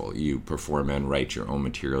wonderful. You perform and write your own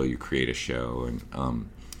material, you create a show, and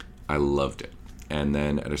I loved it. And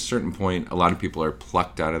then at a certain point, a lot of people are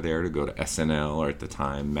plucked out of there to go to SNL, or at the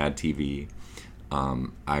time, Mad TV.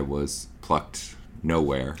 I was plucked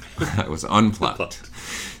nowhere. I was unplucked.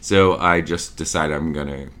 So I just decided I'm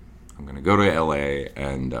gonna go to LA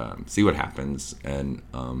and see what happens. And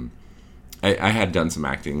I had done some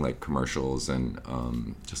acting, like commercials and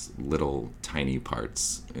just little tiny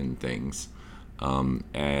parts in things.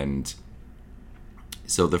 And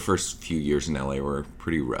so the first few years in LA were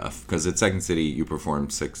pretty rough, because at Second City you perform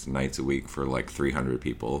 6 nights a week for like 300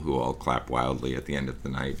 people who all clap wildly at the end of the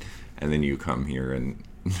night, and then you come here and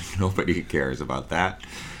nobody cares about that.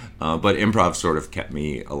 But improv sort of kept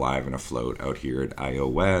me alive and afloat out here at IO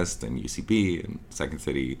West and UCB and Second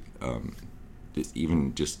City.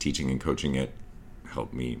 Just teaching and coaching it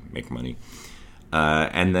helped me make money.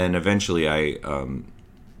 And then eventually I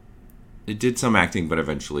did some acting, but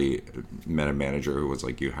eventually met a manager who was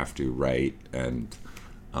like, you have to write. And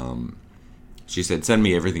she said, send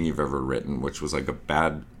me everything you've ever written, which was like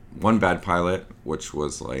one bad pilot, which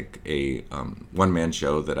was like a one-man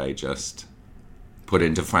show that I just put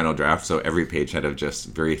into final draft. So every page had a just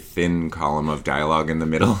very thin column of dialogue in the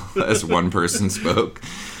middle as one person spoke.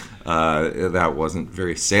 That wasn't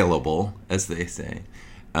very saleable, as they say.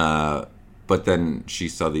 But then she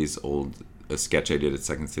saw a sketch I did at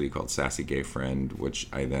Second City called Sassy Gay Friend, which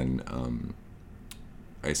I then,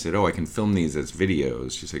 I said, I can film these as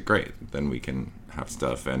videos. She said, great, then we can have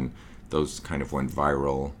stuff. And those kind of went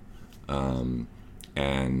viral.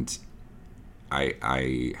 And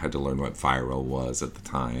I had to learn what viral was at the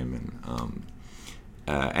time.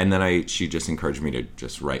 And then she just encouraged me to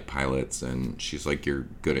just write pilots. And she's like, you're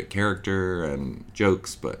good at character and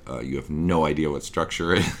jokes, but you have no idea what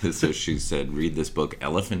structure is. So she said, read this book,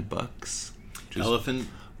 Elephant Bucks. Elephant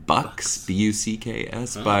Bucks,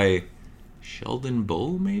 Bucks, by Sheldon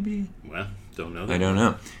Bull, maybe? Well, don't know that. I don't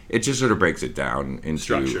know. It just sort of breaks it down into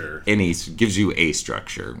structure. Gives you a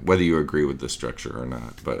structure, whether you agree with the structure or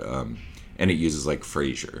not. But and it uses like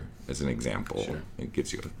Frasier as an example. Sure. It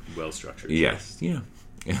gives you a well structured. Yes, yeah,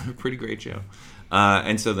 pretty great show.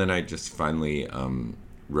 And so then I just finally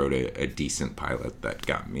wrote a decent pilot that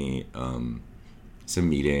got me some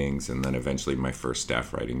meetings, and then eventually my first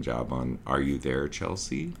staff writing job on Are You There,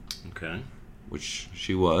 Chelsea? Okay. Which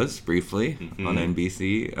she was briefly on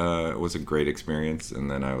NBC. It was a great experience, and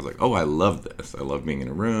then I was like, I love this. I love being in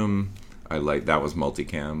a room. That was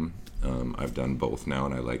multicam. I've done both now,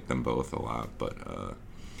 and I like them both a lot. But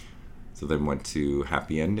so then went to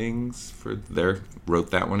Happy Endings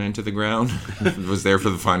wrote that one into the ground. Was there for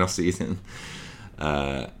the final season,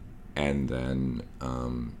 and then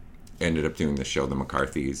ended up doing the show The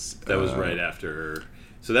McCarthys. That was right after.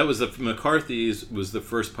 So that was the McCarthys was the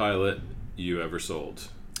first pilot you ever sold.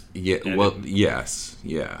 Yeah. Yes.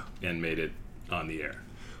 Yeah. And made it on the air.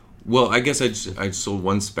 Well, I guess I sold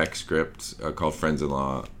one spec script called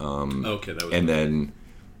Friends-in-Law. Okay, that was. And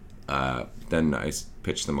then I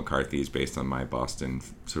pitched the McCarthys based on my Boston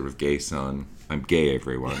sort of gay son. I'm gay,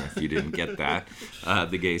 everyone, if you didn't get that.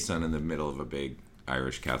 The gay son in the middle of a big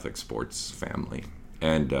Irish Catholic sports family.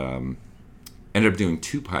 And ended up doing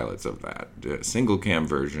 2 pilots of that. A single cam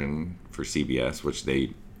version for CBS, which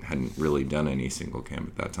they hadn't really done any single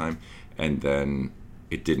cam at that time. And then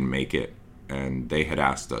it didn't make it. And they had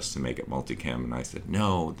asked us to make it multicam, and I said,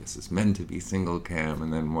 no, this is meant to be single cam.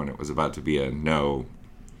 And then when it was about to be a no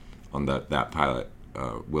on that pilot,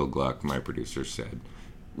 Will Gluck, my producer, said,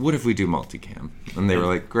 what if we do multicam? And they were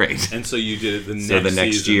like, great. And so you did it the next So the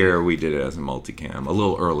next season. year we did it as a multicam, a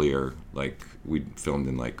little earlier, like we filmed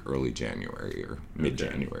in like early January or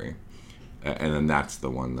mid-January. And then that's the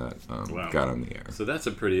one that got on the air. So that's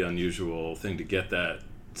a pretty unusual thing to get that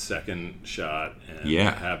second shot and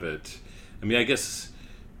have it. I mean, I guess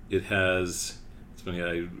it has. It's funny.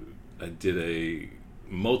 I did a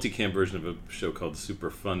multicam version of a show called Super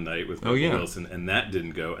Fun Night with Michael Wilson, and that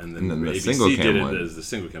didn't go. And then the ABC single did cam it one. as the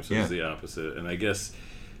single cam, so it was the opposite. And I guess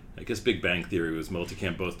Big Bang Theory was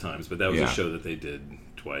multicam both times, but that was a show that they did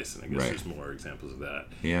twice, and I guess there's more examples of that.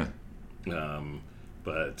 Yeah.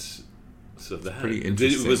 But. So that pretty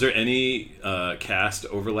interesting. Was there any cast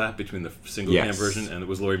overlap between the single cam version and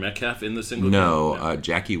was Laurie Metcalf in the single cam? No,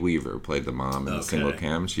 Jackie Weaver played the mom in the single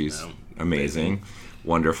cam. She's amazing,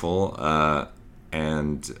 wonderful.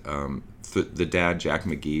 And the dad, Jack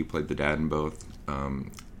McGee, played the dad in both.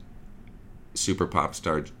 Super pop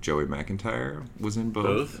star Joey McIntyre was in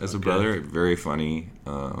both as a brother. Very funny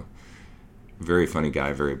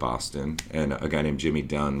guy, very Boston. And a guy named Jimmy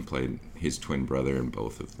Dunn played his twin brother in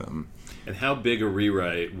both of them. And how big a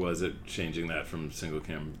rewrite was it changing that from single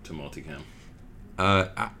cam to multicam?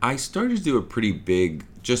 I started to do a pretty big,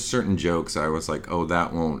 just certain jokes. I was like, oh,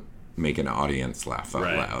 that won't make an audience laugh out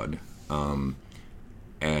loud.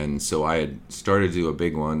 And so I had started to do a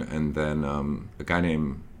big one, and then a guy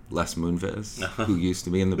named Les Moonves, who used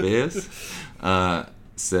to be in the biz,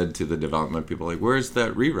 said to the development people, like, where's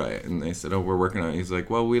that rewrite? And they said, oh, we're working on it. He's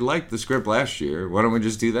like, well, we liked the script last year. Why don't we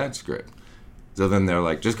just do that script? So then they're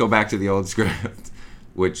like, just go back to the old script,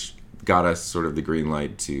 which got us sort of the green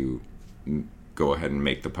light to go ahead and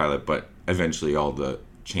make the pilot. But eventually all the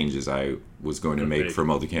changes I was going to make for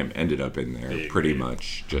multicam ended up in there pretty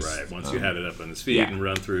much. Just right. Once you had it up on his feet and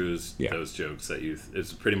run-throughs, those jokes that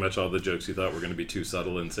it's pretty much all the jokes you thought were going to be too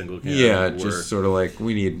subtle in single cam. Yeah, just sort of like,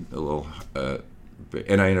 we need a little...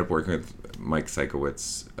 and I ended up working with Mike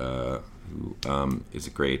Sikowitz, who is a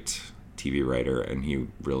great TV writer, and he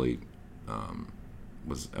really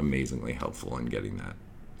was amazingly helpful in getting that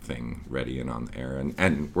thing ready and on the air.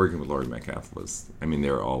 And working with Laurie Metcalf was, I mean, they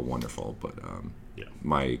were all wonderful, but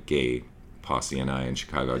my gay posse and I in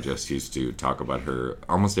Chicago just used to talk about her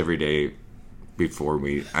almost every day before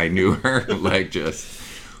I knew her. Like, just,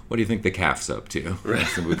 what do you think the calf's up to? Right.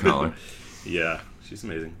 That's what we call her. Yeah, she's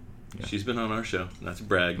amazing. Yeah. She's been on our show. Not to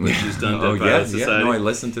brag, but she's done Dead Pilot yeah, Society. Yeah, no, I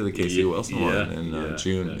listened to the Casey Wilson one in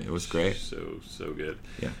June. It was great. So good.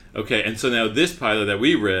 Yeah. Okay, and so now this pilot that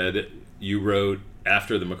we read, you wrote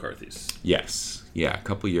after the McCarthys. Yes. Yeah, a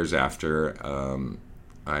couple years after,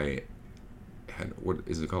 I had, what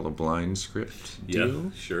is it called, a blind script deal? Yeah,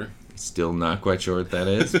 sure. Still not quite sure what that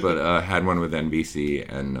is, but had one with NBC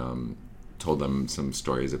and told them some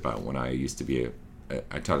stories about when I used to be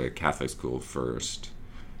I taught at a Catholic school first.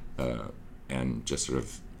 And just sort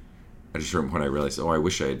of, at a certain point I realized, I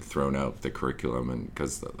wish I had thrown out the curriculum, and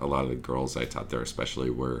because a lot of the girls I taught there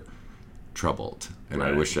especially were troubled, and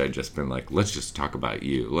I wish I'd just been like, let's just talk about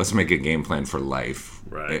you, let's make a game plan for life.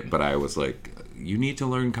 But I was like, you need to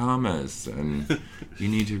learn commas, and you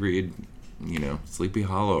need to read, Sleepy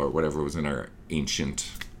Hollow or whatever was in our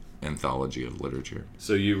ancient anthology of literature.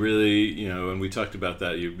 So you really, and we talked about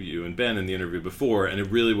that, you and Ben in the interview before, and it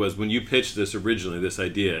really was, when you pitched this originally, this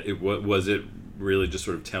idea, was it really just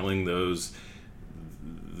sort of telling those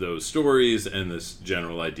stories and this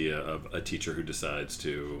general idea of a teacher who decides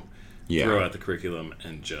to throw out the curriculum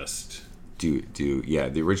and just do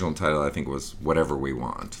the original title I think was Whatever We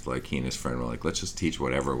Want. Like, he and his friend were like, let's just teach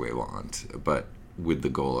whatever we want, but with the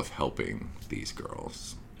goal of helping these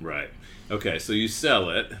girls. Right. Okay, so you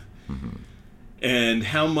sell it. Mm-hmm. And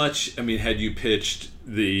how much? I mean, had you pitched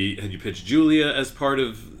Julia as part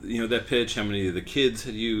of that pitch? How many of the kids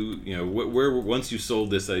had you? Where once you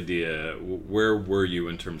sold this idea, where were you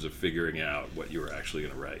in terms of figuring out what you were actually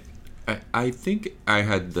going to write? I think I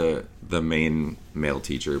had the main male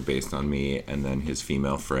teacher based on me, and then his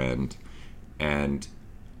female friend, and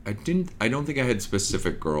I don't think I had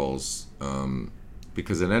specific girls,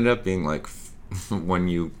 because it ended up being like when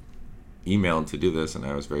you emailed to do this, and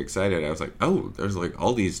I was very excited. I was like, oh, there's like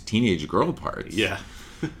all these teenage girl parts. Yeah.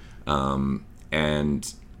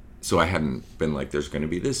 And so I hadn't been like, there's going to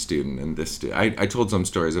be this student and this student. I told some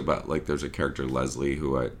stories about, like, there's a character, Leslie,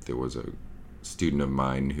 there was a student of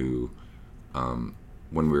mine who,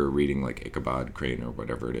 when we were reading, like, Ichabod Crane or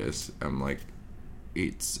whatever it is, I'm like,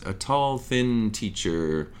 it's a tall, thin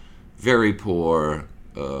teacher, very poor,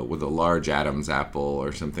 with a large Adam's apple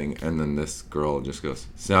or something. And then this girl just goes,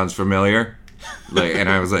 sounds familiar? Like, and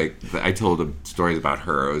I was like, I told him stories about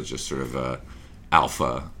her. It was just sort of a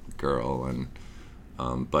alpha girl, and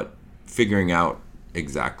but figuring out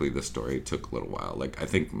exactly the story took a little while. Like, I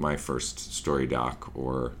think my first story doc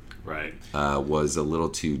was a little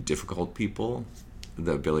too difficult people.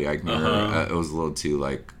 The Billy Eichner, it was a little too,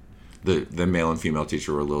 like, the male and female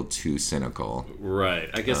teacher were a little too cynical. Right.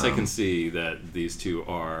 I guess I can see that these two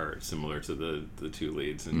are similar to the two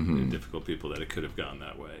leads and difficult people, that it could have gone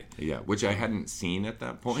that way. Yeah, which I hadn't seen at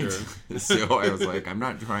that point. Sure. So I was like, I'm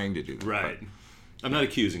not trying to do that. Right. I'm not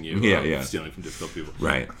accusing you of stealing from difficult people.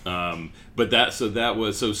 Right. But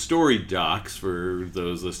so story docs, for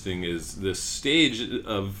those listening, is this stage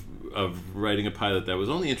of writing a pilot that was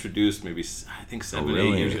only introduced maybe, I think, 7,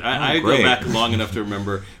 8 years ago. I go back long enough to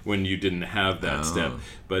remember when you didn't have that step.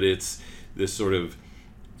 But it's this sort of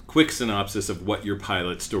quick synopsis of what your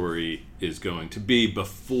pilot story is going to be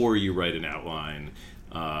before you write an outline.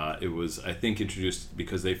 It was, I think, introduced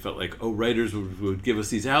because they felt like, writers would give us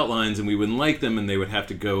these outlines and we wouldn't like them, and they would have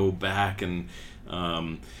to go back and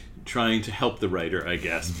trying to help the writer, I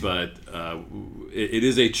guess. But it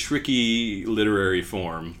is a tricky literary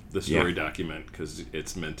form, the story document, because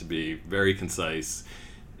it's meant to be very concise,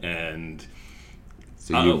 and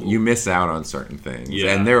so you miss out on certain things,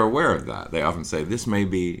 and they're aware of that. They often say, this may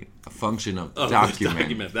be a function of the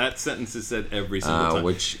document. That sentence is said every single time,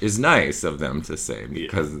 which is nice of them to say,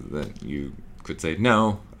 because then you could say,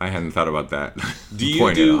 no, I hadn't thought about that.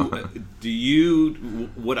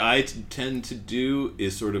 What I tend to do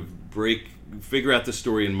is sort of figure out the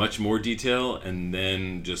story in much more detail, and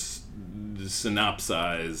then just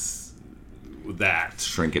synopsize that.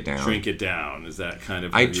 Shrink it down. Is that kind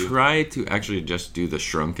of... I try to actually just do the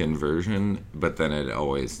shrunken version, but then it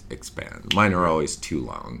always expands. Mine are always too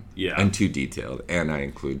long and too detailed, and I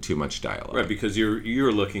include too much dialogue. Right, because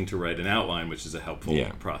you're looking to write an outline, which is a helpful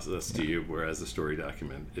process to you, whereas the story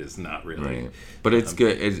document is not really. Right. But it's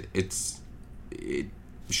good.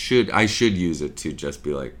 I should use it to just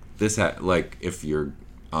be like, this, like, if your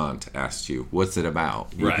aunt asked you, what's it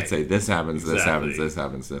about? You could say, this happens, this happens, this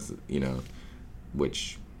happens, this,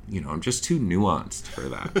 which, I'm just too nuanced for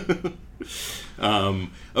that.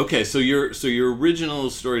 Okay, so your original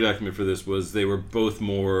story document for this was they were both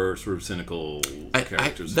more sort of cynical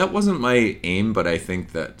characters. That wasn't my aim, but I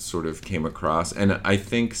think that sort of came across. And I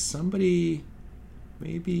think somebody,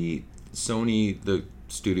 maybe Sony, the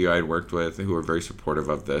studio I'd worked with, who were very supportive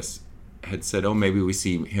of this, had said, maybe we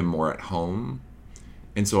see him more at home.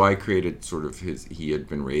 And so I created sort of he had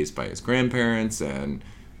been raised by his grandparents, and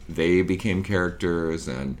they became characters,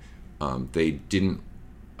 and they didn't,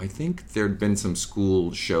 I think there'd been some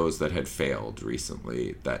school shows that had failed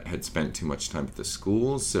recently that had spent too much time at the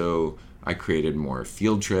school, so I created more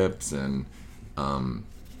field trips, and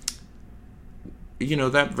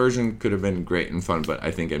that version could have been great and fun, but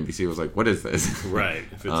I think NBC was like, what is this? Right.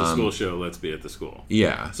 If it's a school show, let's be at the school.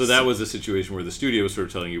 Yeah. So that was a situation where the studio was sort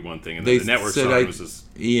of telling you one thing, and then the network saw it was this...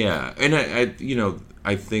 Yeah. And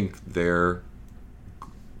I think they're,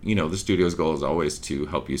 the studio's goal is always to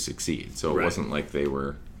help you succeed. So it wasn't like they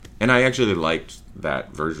were... And I actually liked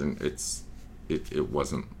that version. It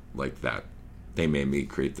wasn't like that. They made me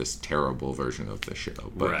create this terrible version of the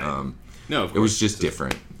show. But, no, of course, it was just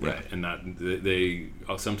different. Right. And they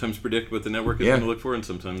sometimes predict what the network is going to look for, and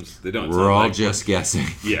sometimes they don't. We're all just guessing.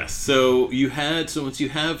 Yes. So once you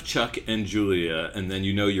have Chuck and Julia, and then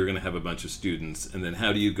you're going to have a bunch of students, and then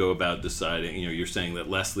how do you go about deciding, you're saying that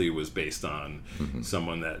Leslie was based on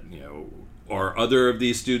someone that, are other of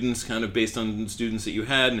these students kind of based on students that you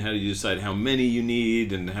had, and how do you decide how many you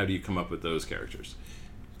need, and how do you come up with those characters?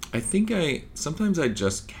 I think sometimes I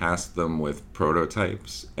just cast them with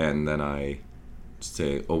prototypes, and then I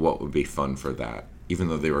say, what would be fun for that? Even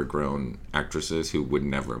though they were grown actresses who would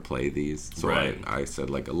never play these. So I said,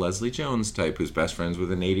 like, a Leslie Jones type who's best friends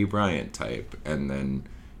with an A.D. Bryant type, and then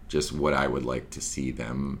just what I would like to see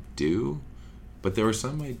them do. But there were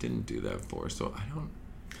some I didn't do that for, so I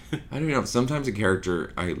don't know. Sometimes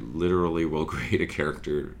I literally will create a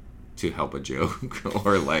character to help a joke,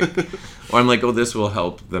 or I'm like, this will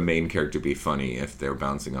help the main character be funny if they're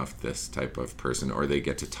bouncing off this type of person, or they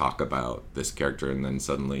get to talk about this character, and then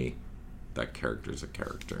suddenly that character's a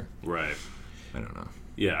character. Right. I don't know.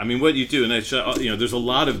 Yeah, I mean, what you do, and there's a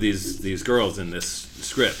lot of these girls in this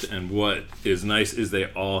script, and what is nice is they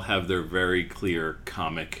all have their very clear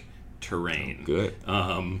comic terrain. Oh, good.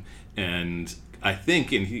 And I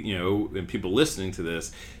think, and people listening to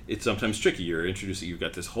this, it's sometimes tricky. You've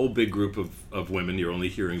got this whole big group of women. You're only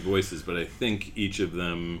hearing voices, but I think each of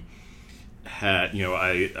them had,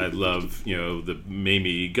 I love, the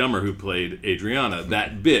Mamie Gummer who played Adriana,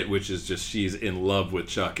 that bit, which is just she's in love with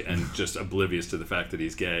Chuck and just oblivious to the fact that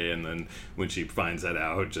he's gay, and then when she finds that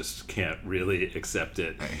out, just can't really accept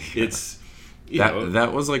it. It's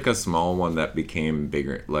that was like a small one that became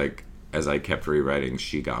bigger. Like, as I kept rewriting,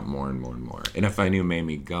 she got more and more and more. And if I knew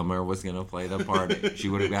Mamie Gummer was going to play the part, she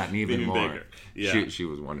would have gotten even more. Bigger. Yeah. She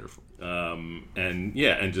was wonderful. And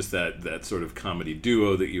just that sort of comedy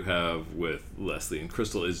duo that you have with Leslie and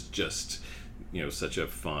Crystal is just, such a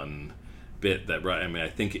fun bit that, I mean, I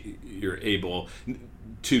think you're able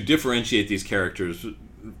to differentiate these characters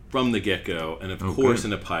from the get-go. And of course,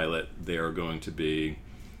 in a pilot, they are going to be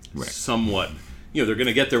somewhat, they're going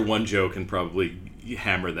to get their one joke and probably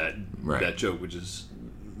hammer that joke, which is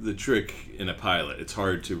the trick in a pilot. It's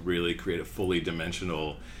hard to really create a fully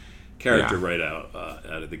dimensional character right out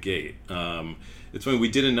of the gate. It's funny, we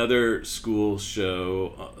did another school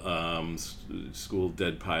show, School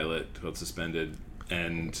Dead pilot called Suspended,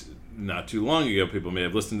 and not too long ago, people may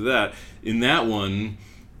have listened to that. In that one,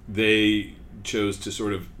 they chose to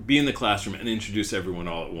sort of be in the classroom and introduce everyone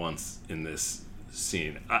all at once in this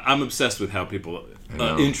scene. I'm obsessed with how people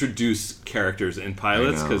introduce characters in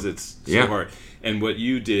pilots, because it's so hard. And what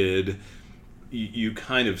you did, you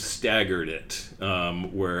kind of staggered it,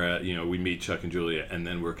 where we meet Chuck and Julia, and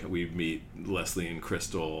then we meet Leslie and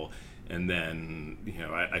Crystal, and then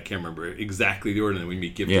I can't remember exactly the order, and then we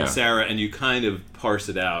meet Gift and Sarah, and you kind of parse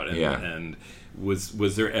it out. And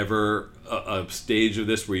was there ever a stage of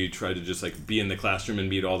this where you tried to just like be in the classroom and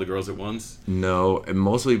meet all the girls at once? No, and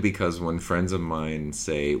mostly because when friends of mine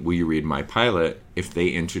say, "Will you read my pilot?" if they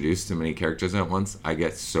introduce too many characters at once, I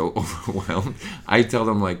get so overwhelmed. I tell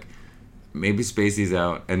them, like, maybe Spacey's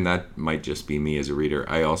out, and that might just be me as a reader.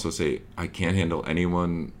 I also say I can't handle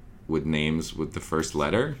anyone with names with the first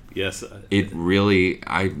letter. Yes. It really,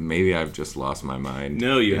 maybe I've just lost my mind.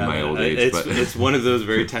 No, you haven't. My old age. It's one of those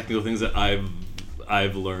very technical things that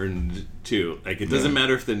I've learned too. Like, it doesn't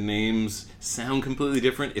matter if the names sound completely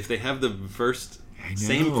different. If they have the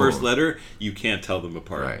same first letter, you can't tell them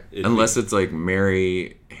apart. Right. Unless it's like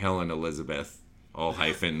Mary, Helen, Elizabeth, all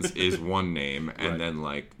hyphens is one name, and then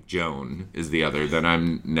like Joan is the other, then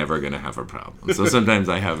I'm never going to have a problem. So sometimes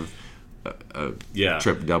I have a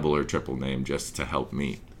double or triple name just to help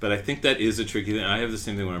me. But I think that is a tricky thing. I have the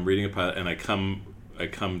same thing when I'm reading a pilot, and I come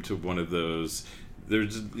to one of those.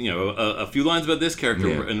 There's a few lines about this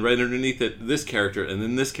character, and right underneath it, this character, and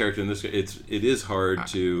then this character, and this. It is hard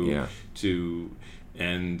to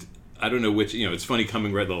and I don't know which. It's funny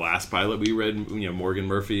coming read the last pilot we read. Morgan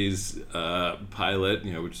Murphy's pilot.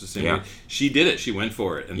 Which is the same. Way. She did it. She went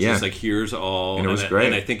for it, and just like here's all. And it was great.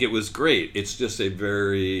 And I think it was great. It's just a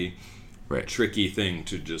very tricky thing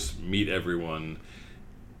to just meet everyone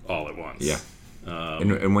all at once. Yeah.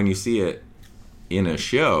 And when you see it in a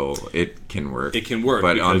show, it can work. It can work.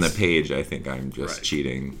 But on the page, I think I'm just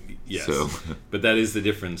cheating. Yes. So. But that is the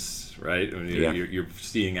difference, right? I mean, you're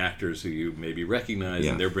seeing actors who you maybe recognize,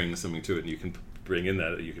 and they're bringing something to it, and you can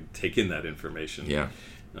you can take in that information. Yeah.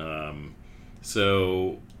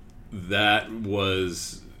 So that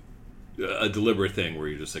was a deliberate thing where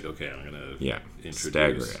you're just like, okay, I'm going to introduce.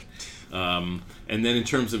 Stagger it. And then in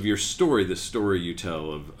terms of your story, the story you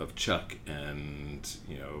tell of Chuck and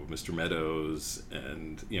Mr. Meadows,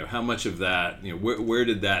 and how much of that, where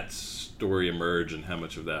did that story emerge, and how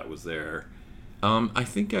much of that was there? I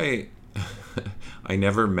think I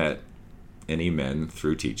never met any men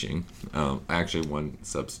through teaching. Actually, one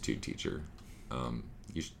substitute teacher,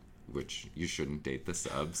 which you shouldn't date the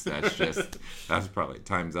subs. That's probably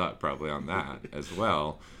time's up probably on that as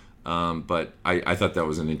well. But I thought that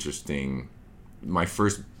was an interesting. My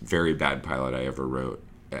first very bad pilot I ever wrote.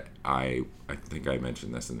 I think I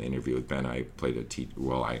mentioned this in the interview with Ben. I played a teacher.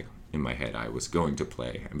 Well, in my head I was going to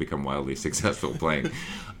play and become wildly successful playing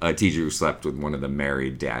a teacher who slept with one of the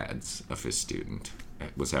married dads of his student.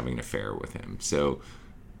 Was having an affair with him. So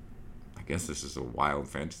I guess this is a wild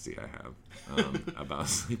fantasy I have about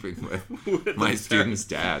sleeping with my students'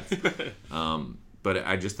 dads. But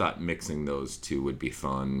I just thought mixing those two would be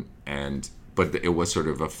fun, but it was sort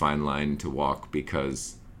of a fine line to walk,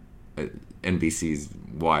 because NBC's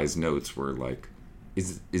wise notes were like,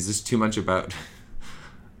 "Is this too much about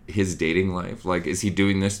his dating life? Like, is he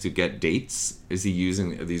doing this to get dates? Is he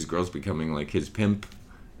using these girls becoming like his pimp,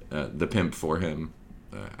 the pimp for him?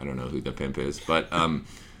 I don't know who the pimp is, but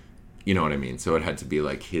you know what I mean. So it had to be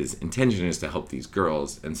like his intention is to help these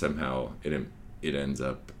girls, and somehow it ends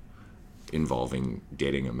up involving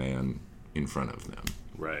dating a man in front of them.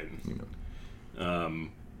 Right. You know.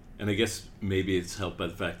 And I guess maybe it's helped by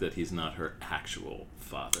the fact that he's not her actual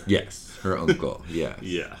father. Yes, her uncle. Yes.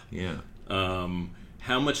 Yeah. Yeah.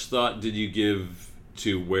 How much thought did you give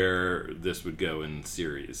to where this would go in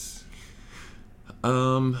series?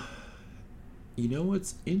 You know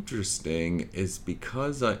what's interesting is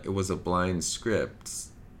because it was a blind script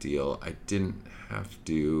deal, I didn't have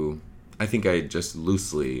to. I think I just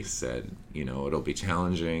loosely said, you know, it'll be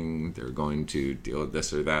challenging. They're going to deal with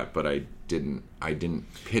this or that, but I didn't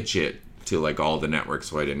pitch it to like all the networks,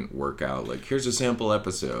 so I didn't work out like here's a sample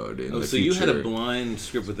episode. In the so future. You had a blind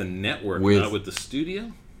script with the network, not with the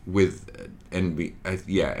studio. With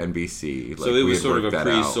NBC. Like, so it was sort of a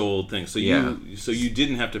pre-sold thing. So yeah. you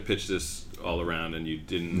didn't have to pitch this all around, and you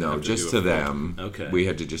didn't. No, have to just do to them. Okay. We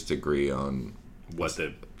had to just agree on what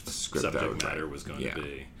the script subject matter was going yeah. to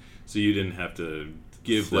be. So you didn't have to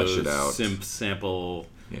give Flesh those it out. sample.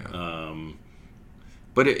 Yeah.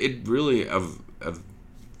 But it really of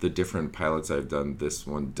the different pilots I've done, this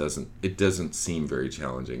one doesn't seem very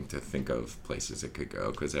challenging to think of places it could go,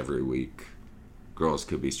 because every week girls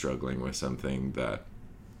could be struggling with something that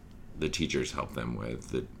the teachers help them with,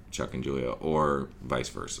 the Chuck and Julia, or vice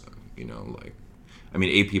versa. You know, like, I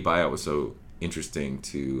mean, AP Bio was so interesting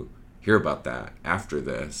to hear about that after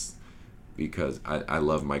this, because I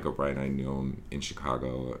love Mike O'Brien. I knew him in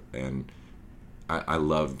Chicago, and I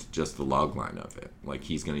loved just the log line of it. Like,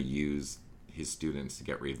 he's going to use his students to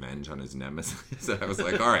get revenge on his nemesis. So I was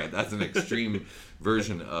like, all right, that's an extreme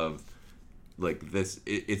version of like this.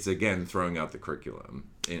 It's again throwing out the curriculum,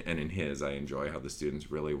 and in his, I enjoy how the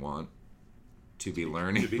students really want to be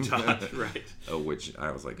learning, to be taught, right? Which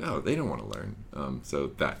I was like, oh, they don't want to learn. So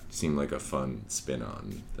that seemed like a fun spin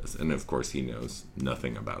on this, and of course,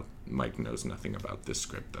 Mike knows nothing about this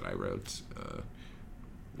script that I wrote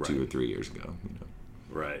 2 or 3 years ago. You know,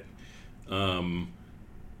 right?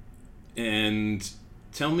 And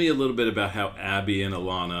tell me a little bit about how Abby and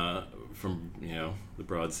Alana from the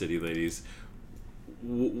Broad City Ladies.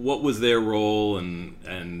 What was their role, and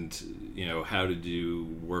how did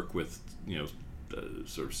you work with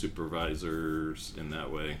sort of supervisors in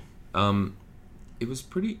that way? It was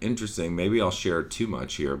pretty interesting. Maybe I'll share too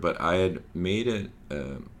much here, but I had made it.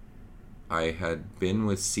 I had been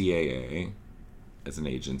with CAA as an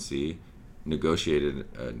agency, negotiated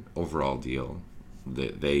an overall deal.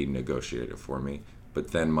 They negotiated it for me,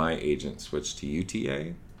 but then my agent switched to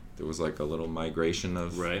UTA. There was like a little migration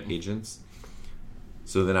of agents.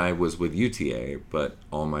 So then I was with UTA, but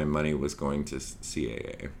all my money was going to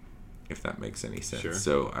CAA, if that makes any sense. Sure.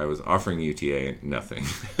 So I was offering UTA nothing.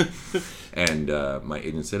 And my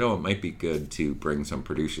agent said, oh, it might be good to bring some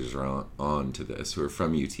producers on to this who are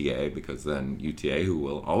from UTA, because then UTA, who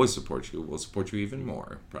will always support you, will support you even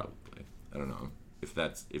more, probably. I don't know.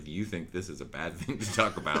 If you think this is a bad thing to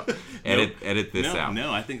talk about, edit this out.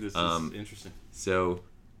 No, I think this is interesting. So,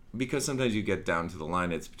 because sometimes you get down to the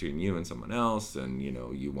line, it's between you and someone else, and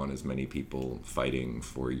you want as many people fighting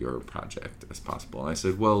for your project as possible. And I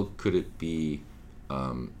said, well, could it be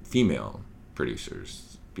female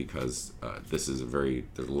producers? Because there's a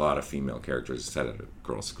lot of female characters set at a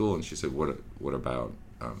girls' school. And she said, what about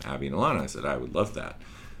Abby and Alana? I said, I would love that.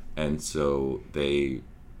 And so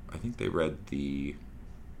I think they read the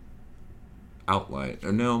outline,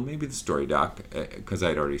 or no, maybe the story doc, because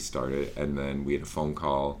I'd already started, and then we had a phone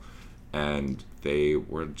call, and they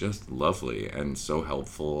were just lovely and so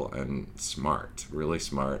helpful and smart, really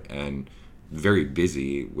smart, and very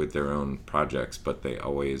busy with their own projects, but they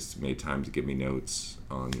always made time to give me notes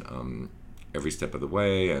on every step of the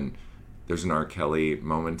way. And there's an R. Kelly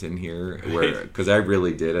moment in here, where, because I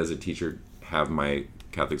really did, as a teacher, have my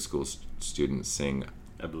Catholic school students sing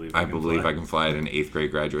I believe I can fly at an 8th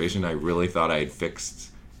grade graduation. I really thought I had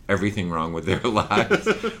fixed everything wrong with their lives.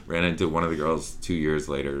 Ran into one of the girls 2 years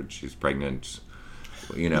later. She's pregnant,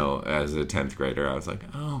 as a 10th grader. I was like,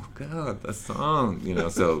 oh God, that song,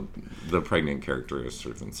 So the pregnant character is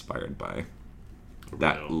sort of inspired by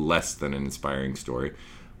that less than an inspiring story.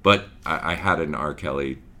 But I had an R.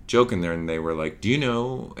 Kelly joke in there, and they were like, do you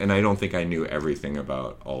know? And I don't think I knew everything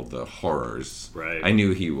about all the horrors. Right. I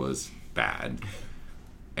knew he was bad.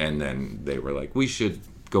 And then they were like, we should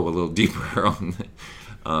go a little deeper on that.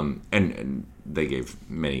 And they gave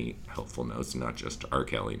many helpful notes, not just R.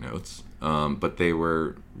 Kelly notes. But they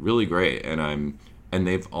were really great. And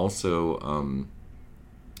they've also,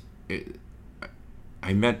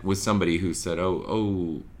 I met with somebody who said,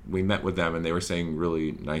 oh, we met with them and they were saying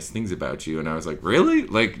really nice things about you. And I was like, really?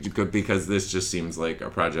 Like, because this just seems like a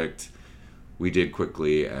project we did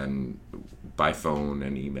quickly and by phone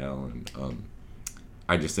and email. And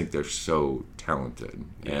I just think they're so talented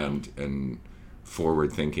and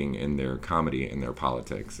forward thinking in their comedy and their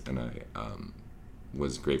politics. And I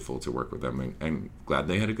was grateful to work with them and glad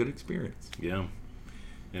they had a good experience. Yeah.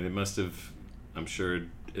 And it must have, I'm sure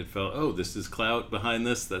it felt, oh, this is clout behind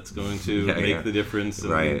this that's going to make the difference.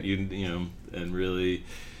 And right. You know, and really.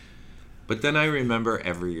 But then I remember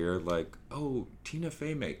every year, like, oh, Tina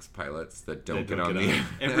Fey makes pilots that don't get on the air.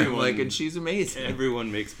 Everyone, like, and she's amazing. Everyone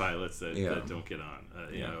makes pilots that don't get on.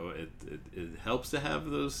 You know, it helps to have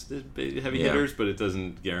those heavy hitters, but it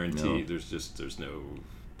doesn't guarantee. No.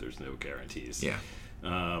 There's no guarantees. Yeah.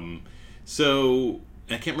 So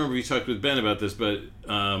I can't remember if you talked with Ben about this, but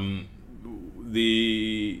how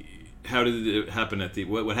did it happen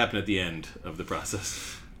what happened at the end of the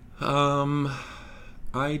process?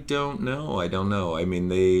 I don't know. I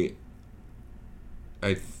mean, you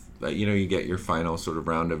get your final sort of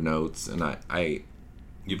round of notes, and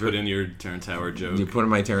you put in your Terrence Howard joke. You put in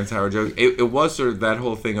my Terrence Howard joke. It was sort of that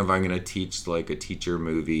whole thing of I'm going to teach like a teacher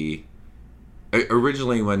movie.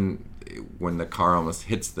 Originally, when the car almost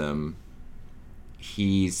hits them,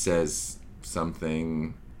 he says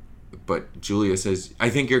something, but Julia says, "I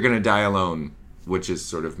think you're going to die alone," which is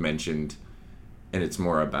sort of mentioned. And it's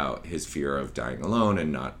more about his fear of dying alone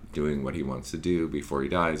and not doing what he wants to do before he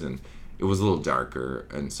dies. And it was a little darker.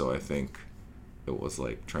 And so I think it was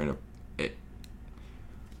like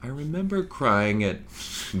I remember crying at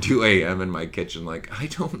 2 a.m. in my kitchen, like, I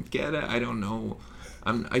don't get it. I don't know.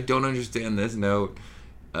 I don't understand this note.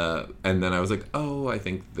 And then I was like, oh, I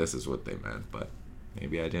think this is what they meant. But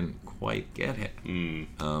maybe I didn't quite get it.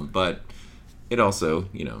 But it also,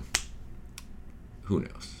 who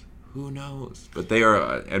knows? Who knows? But they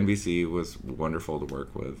are, NBC was wonderful to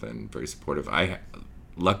work with and very supportive. I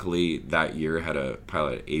luckily that year had a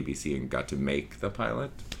pilot at ABC and got to make the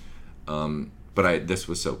pilot. But this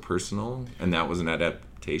was so personal, and that was an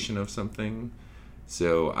adaptation of something.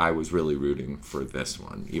 So I was really rooting for this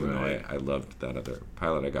one, even though I loved that other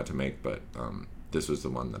pilot I got to make. But this was the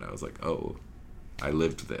one that I was like, oh, I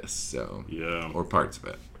lived this. So or parts of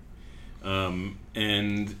it.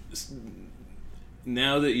 And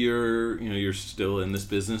now that you're still in this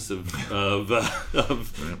business of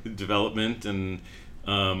development, and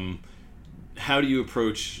how do you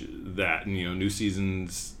approach that? And new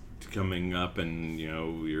seasons coming up, and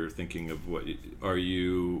you're thinking of what are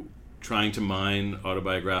you trying to mine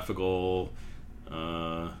autobiographical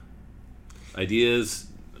ideas?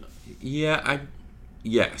 Yeah,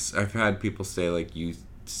 I've had people say like you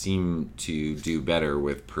seem to do better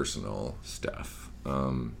with personal stuff.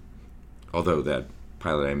 Although that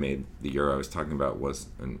pilot I made the year I was talking about was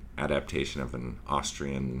an adaptation of an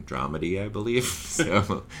Austrian dramedy, I believe.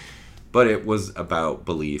 So, but it was about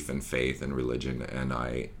belief and faith and religion, and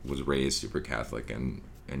I was raised super Catholic and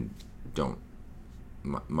don't.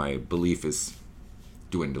 My belief is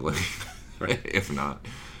dwindling, if not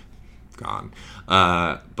gone.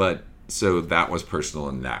 But so that was personal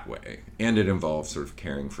in that way, and it involved sort of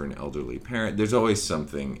caring for an elderly parent. There's always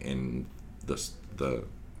something in the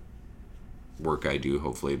work I do,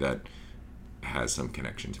 hopefully, that has some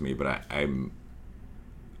connection to me. But I'm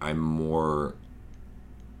more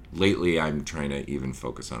lately. I'm trying to even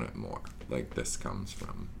focus on it more. Like this comes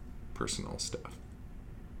from personal stuff.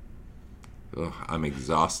 Ugh, I'm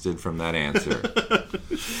exhausted from that answer.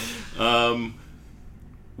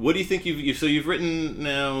 What do you think you've written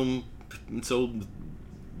now? Sold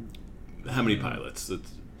how many pilots?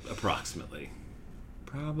 Approximately.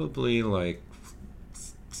 Probably like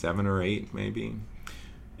 7 or 8, maybe.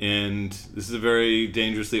 And this is a very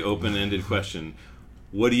dangerously open-ended question.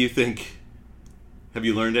 What do you think? Have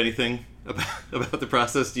you learned anything about the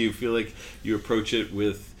process? Do you feel like you approach it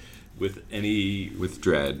with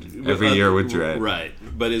dread every year with dread? Right.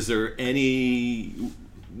 But is there any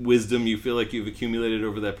wisdom you feel like you've accumulated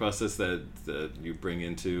over that process that you bring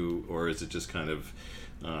into, or is it just kind of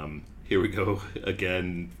here we go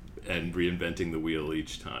again and reinventing the wheel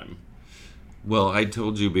each time? Well, I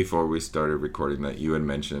told you before we started recording that you had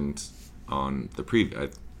mentioned on the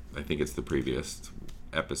I think it's the previous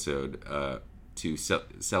episode, to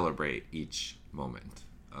celebrate each moment,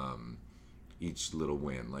 each little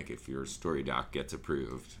win. Like if your story doc gets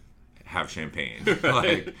approved, have champagne.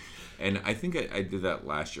 Like, and I think I did that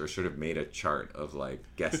last year. I sort of made a chart of like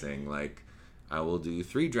guessing, like I will do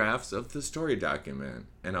 3 drafts of the story document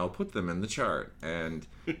and I'll put them in the chart. And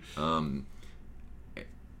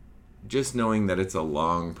just knowing that it's a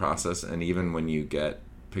long process, and even when you get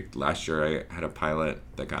picked, last year I had a pilot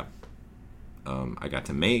that I got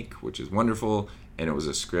to make, which is wonderful, and it was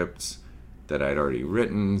a script that I'd already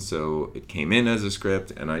written, so it came in as a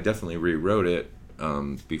script, and I definitely rewrote it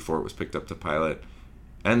before it was picked up to pilot.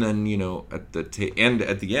 And then, you know, at the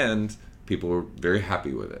end, people were very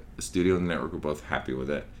happy with it. The studio and the network were both happy with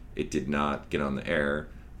it. It did not get on the air,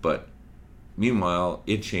 but meanwhile,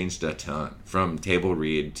 it changed a ton. From table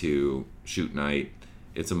read to shoot night,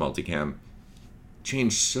 it's a multicam.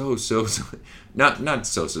 Changed so not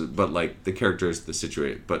so, but like the characters, the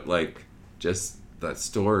situation, but like just that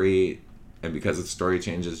story. And because the story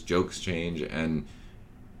changes, jokes change, and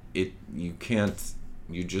you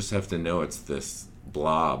just have to know it's this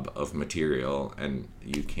blob of material, and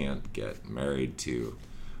you can't get married to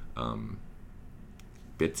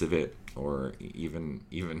bits of it, or even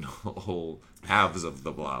whole halves of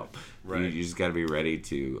the blob. Right. You just got to be ready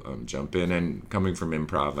to jump in. And coming from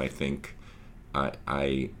improv, I think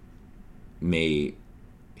I may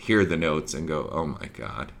hear the notes and go, oh my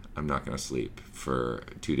God, I'm not going to sleep for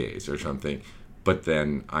 2 days or something. But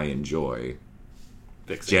then I enjoy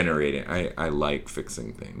generating. I like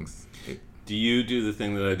fixing things. Do you do the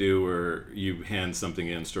thing that I do where you hand something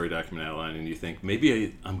in, story document outline, and you think,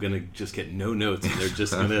 maybe I'm going to just get no notes and they're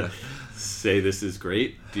just going to say this is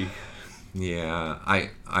great? Yeah,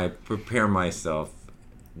 I prepare myself.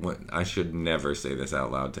 I should never say this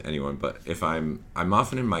out loud to anyone, but if I'm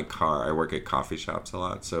often in my car. I work at coffee shops a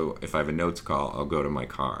lot, so if I have a notes call, I'll go to my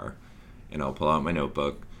car and I'll pull out my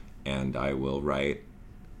notebook and I will write,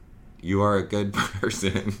 "You are a good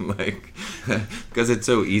person," like, because it's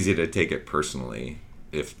so easy to take it personally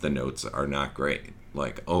if the notes are not great.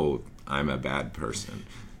 Like, oh, I'm a bad person.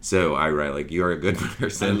 So I write like, "You are a good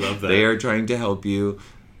person." I love that. They are trying to help you.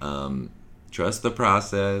 Trust the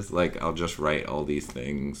process. Like, I'll just write all these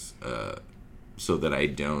things so that I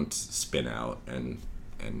don't spin out and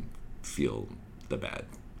feel the bad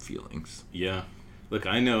feelings. Yeah. Look,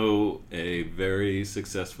 I know a very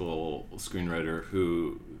successful screenwriter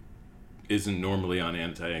who isn't normally on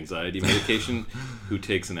anti-anxiety medication who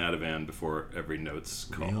takes an Ativan before every notes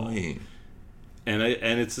call. Really? And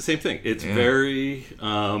it's the same thing. It's very...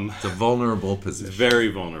 it's a vulnerable position. It's very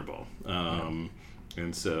vulnerable.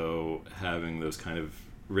 And so having those kind of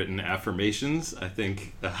written affirmations, I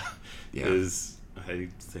think, I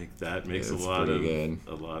think that makes a lot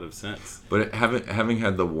of sense. But having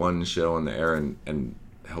had the one show on the air and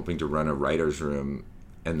helping to run a writer's room,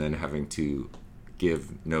 and then having to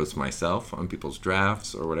give notes myself on people's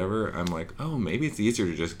drafts or whatever, I'm like, oh, maybe it's easier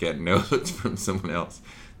to just get notes from someone else,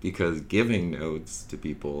 because giving notes to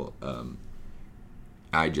people,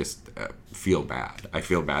 I just feel bad. I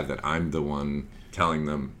feel bad that I'm the one telling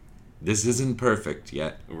them this isn't perfect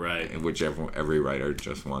yet. Right. Which every writer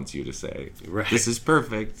just wants you to say, right, this is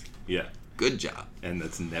perfect. Yeah. Good job. And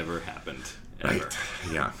that's never happened, ever. Right.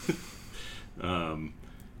 Yeah.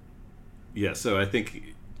 Yeah, so I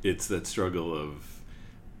think it's that struggle of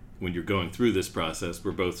when you're going through this process,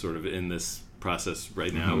 we're both sort of in this process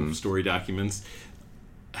right now, story documents,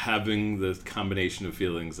 having the combination of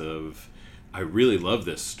feelings of, I really love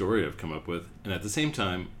this story I've come up with, and at the same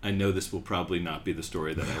time, I know this will probably not be the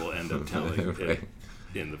story that I will end up telling right.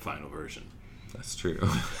 in the final version. That's true.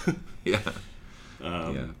 Yeah.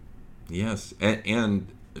 Yes. And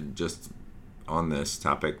just on this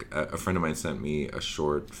topic, a friend of mine sent me a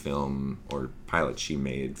short film or pilot she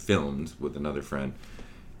made, filmed with another friend,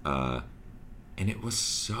 and it was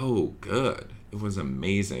so good. It was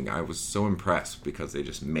amazing. I was so impressed because they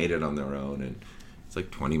just made it on their own, and it's like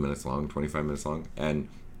 20 minutes long, 25 minutes long, and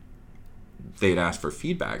they'd asked for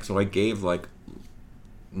feedback. So I gave like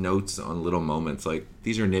notes on little moments, like,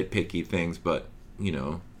 these are nitpicky things, but you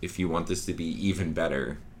know, if you want this to be even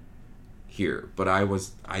better, here. But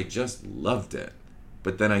I just loved it.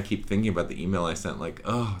 But then I keep thinking about the email I sent, like,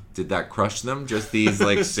 oh, did that crush them? Just these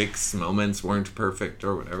like 6 moments weren't perfect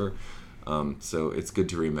or whatever. So it's good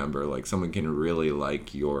to remember, like, someone can really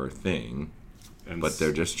like your thing, but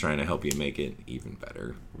they're just trying to help you make it even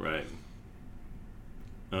better. Right.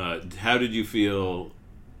 How did you feel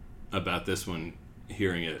about this one,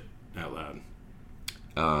 hearing it out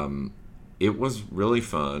loud? It was really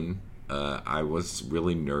fun. I was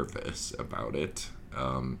really nervous about it.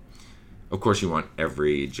 Of course, you want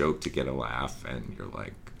every joke to get a laugh, and you're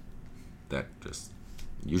like, that just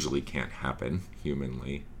usually can't happen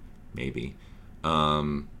humanly, maybe.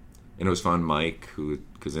 And it was fun. Mike, who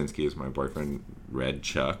Kaczynski is my boyfriend, read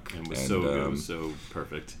Chuck. And was so good, so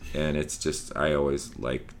perfect. And it's just, I always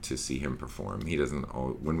like to see him perform. He doesn't,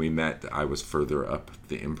 when we met, I was further up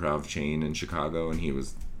the improv chain in Chicago, and he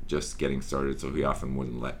was just getting started, so he often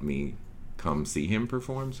wouldn't let me come see him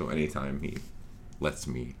perform. So anytime he lets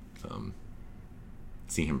me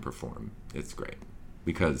see him perform, it's great.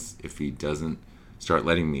 Because if he doesn't start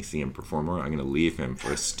letting me see him perform more, I'm going to leave him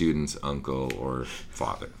for a student's uncle or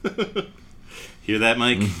father. Hear that,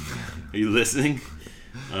 Mike? Are you listening?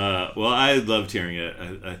 Well, I loved hearing it.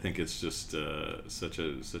 I think it's just such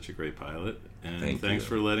a great pilot, and thanks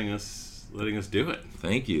for letting us do it.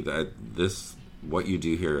 Thank you. What you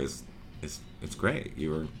do here is it's great.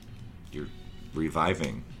 You're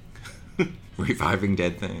reviving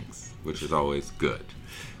dead things, which is always good.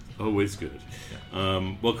 Always good.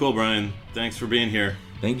 Yeah. Well, cool, Brian. Thanks for being here.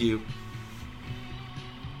 Thank you.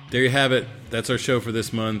 There you have it. That's our show for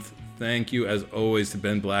this month. Thank you, as always, to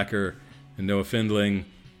Ben Blacker and Noah Findling.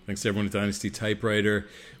 Thanks to everyone at Dynasty Typewriter.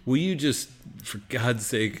 Will you just, for God's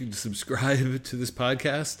sake, subscribe to this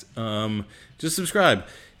podcast? Just subscribe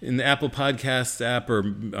in the Apple Podcasts app or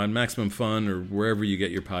on Maximum Fun or wherever you get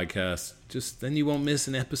your podcasts. Just then you won't miss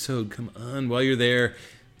an episode. Come on, while you're there,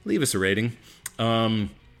 leave us a rating.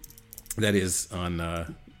 That is on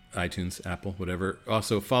iTunes, Apple, whatever.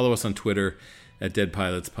 Also, follow us on Twitter at Dead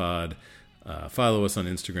Pilots Pod. Follow us on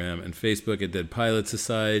Instagram and Facebook at Dead Pilot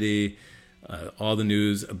Society. All the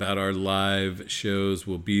news about our live shows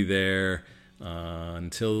will be there.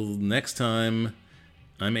 Until next time,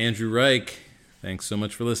 I'm Andrew Reich. Thanks so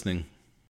much for listening.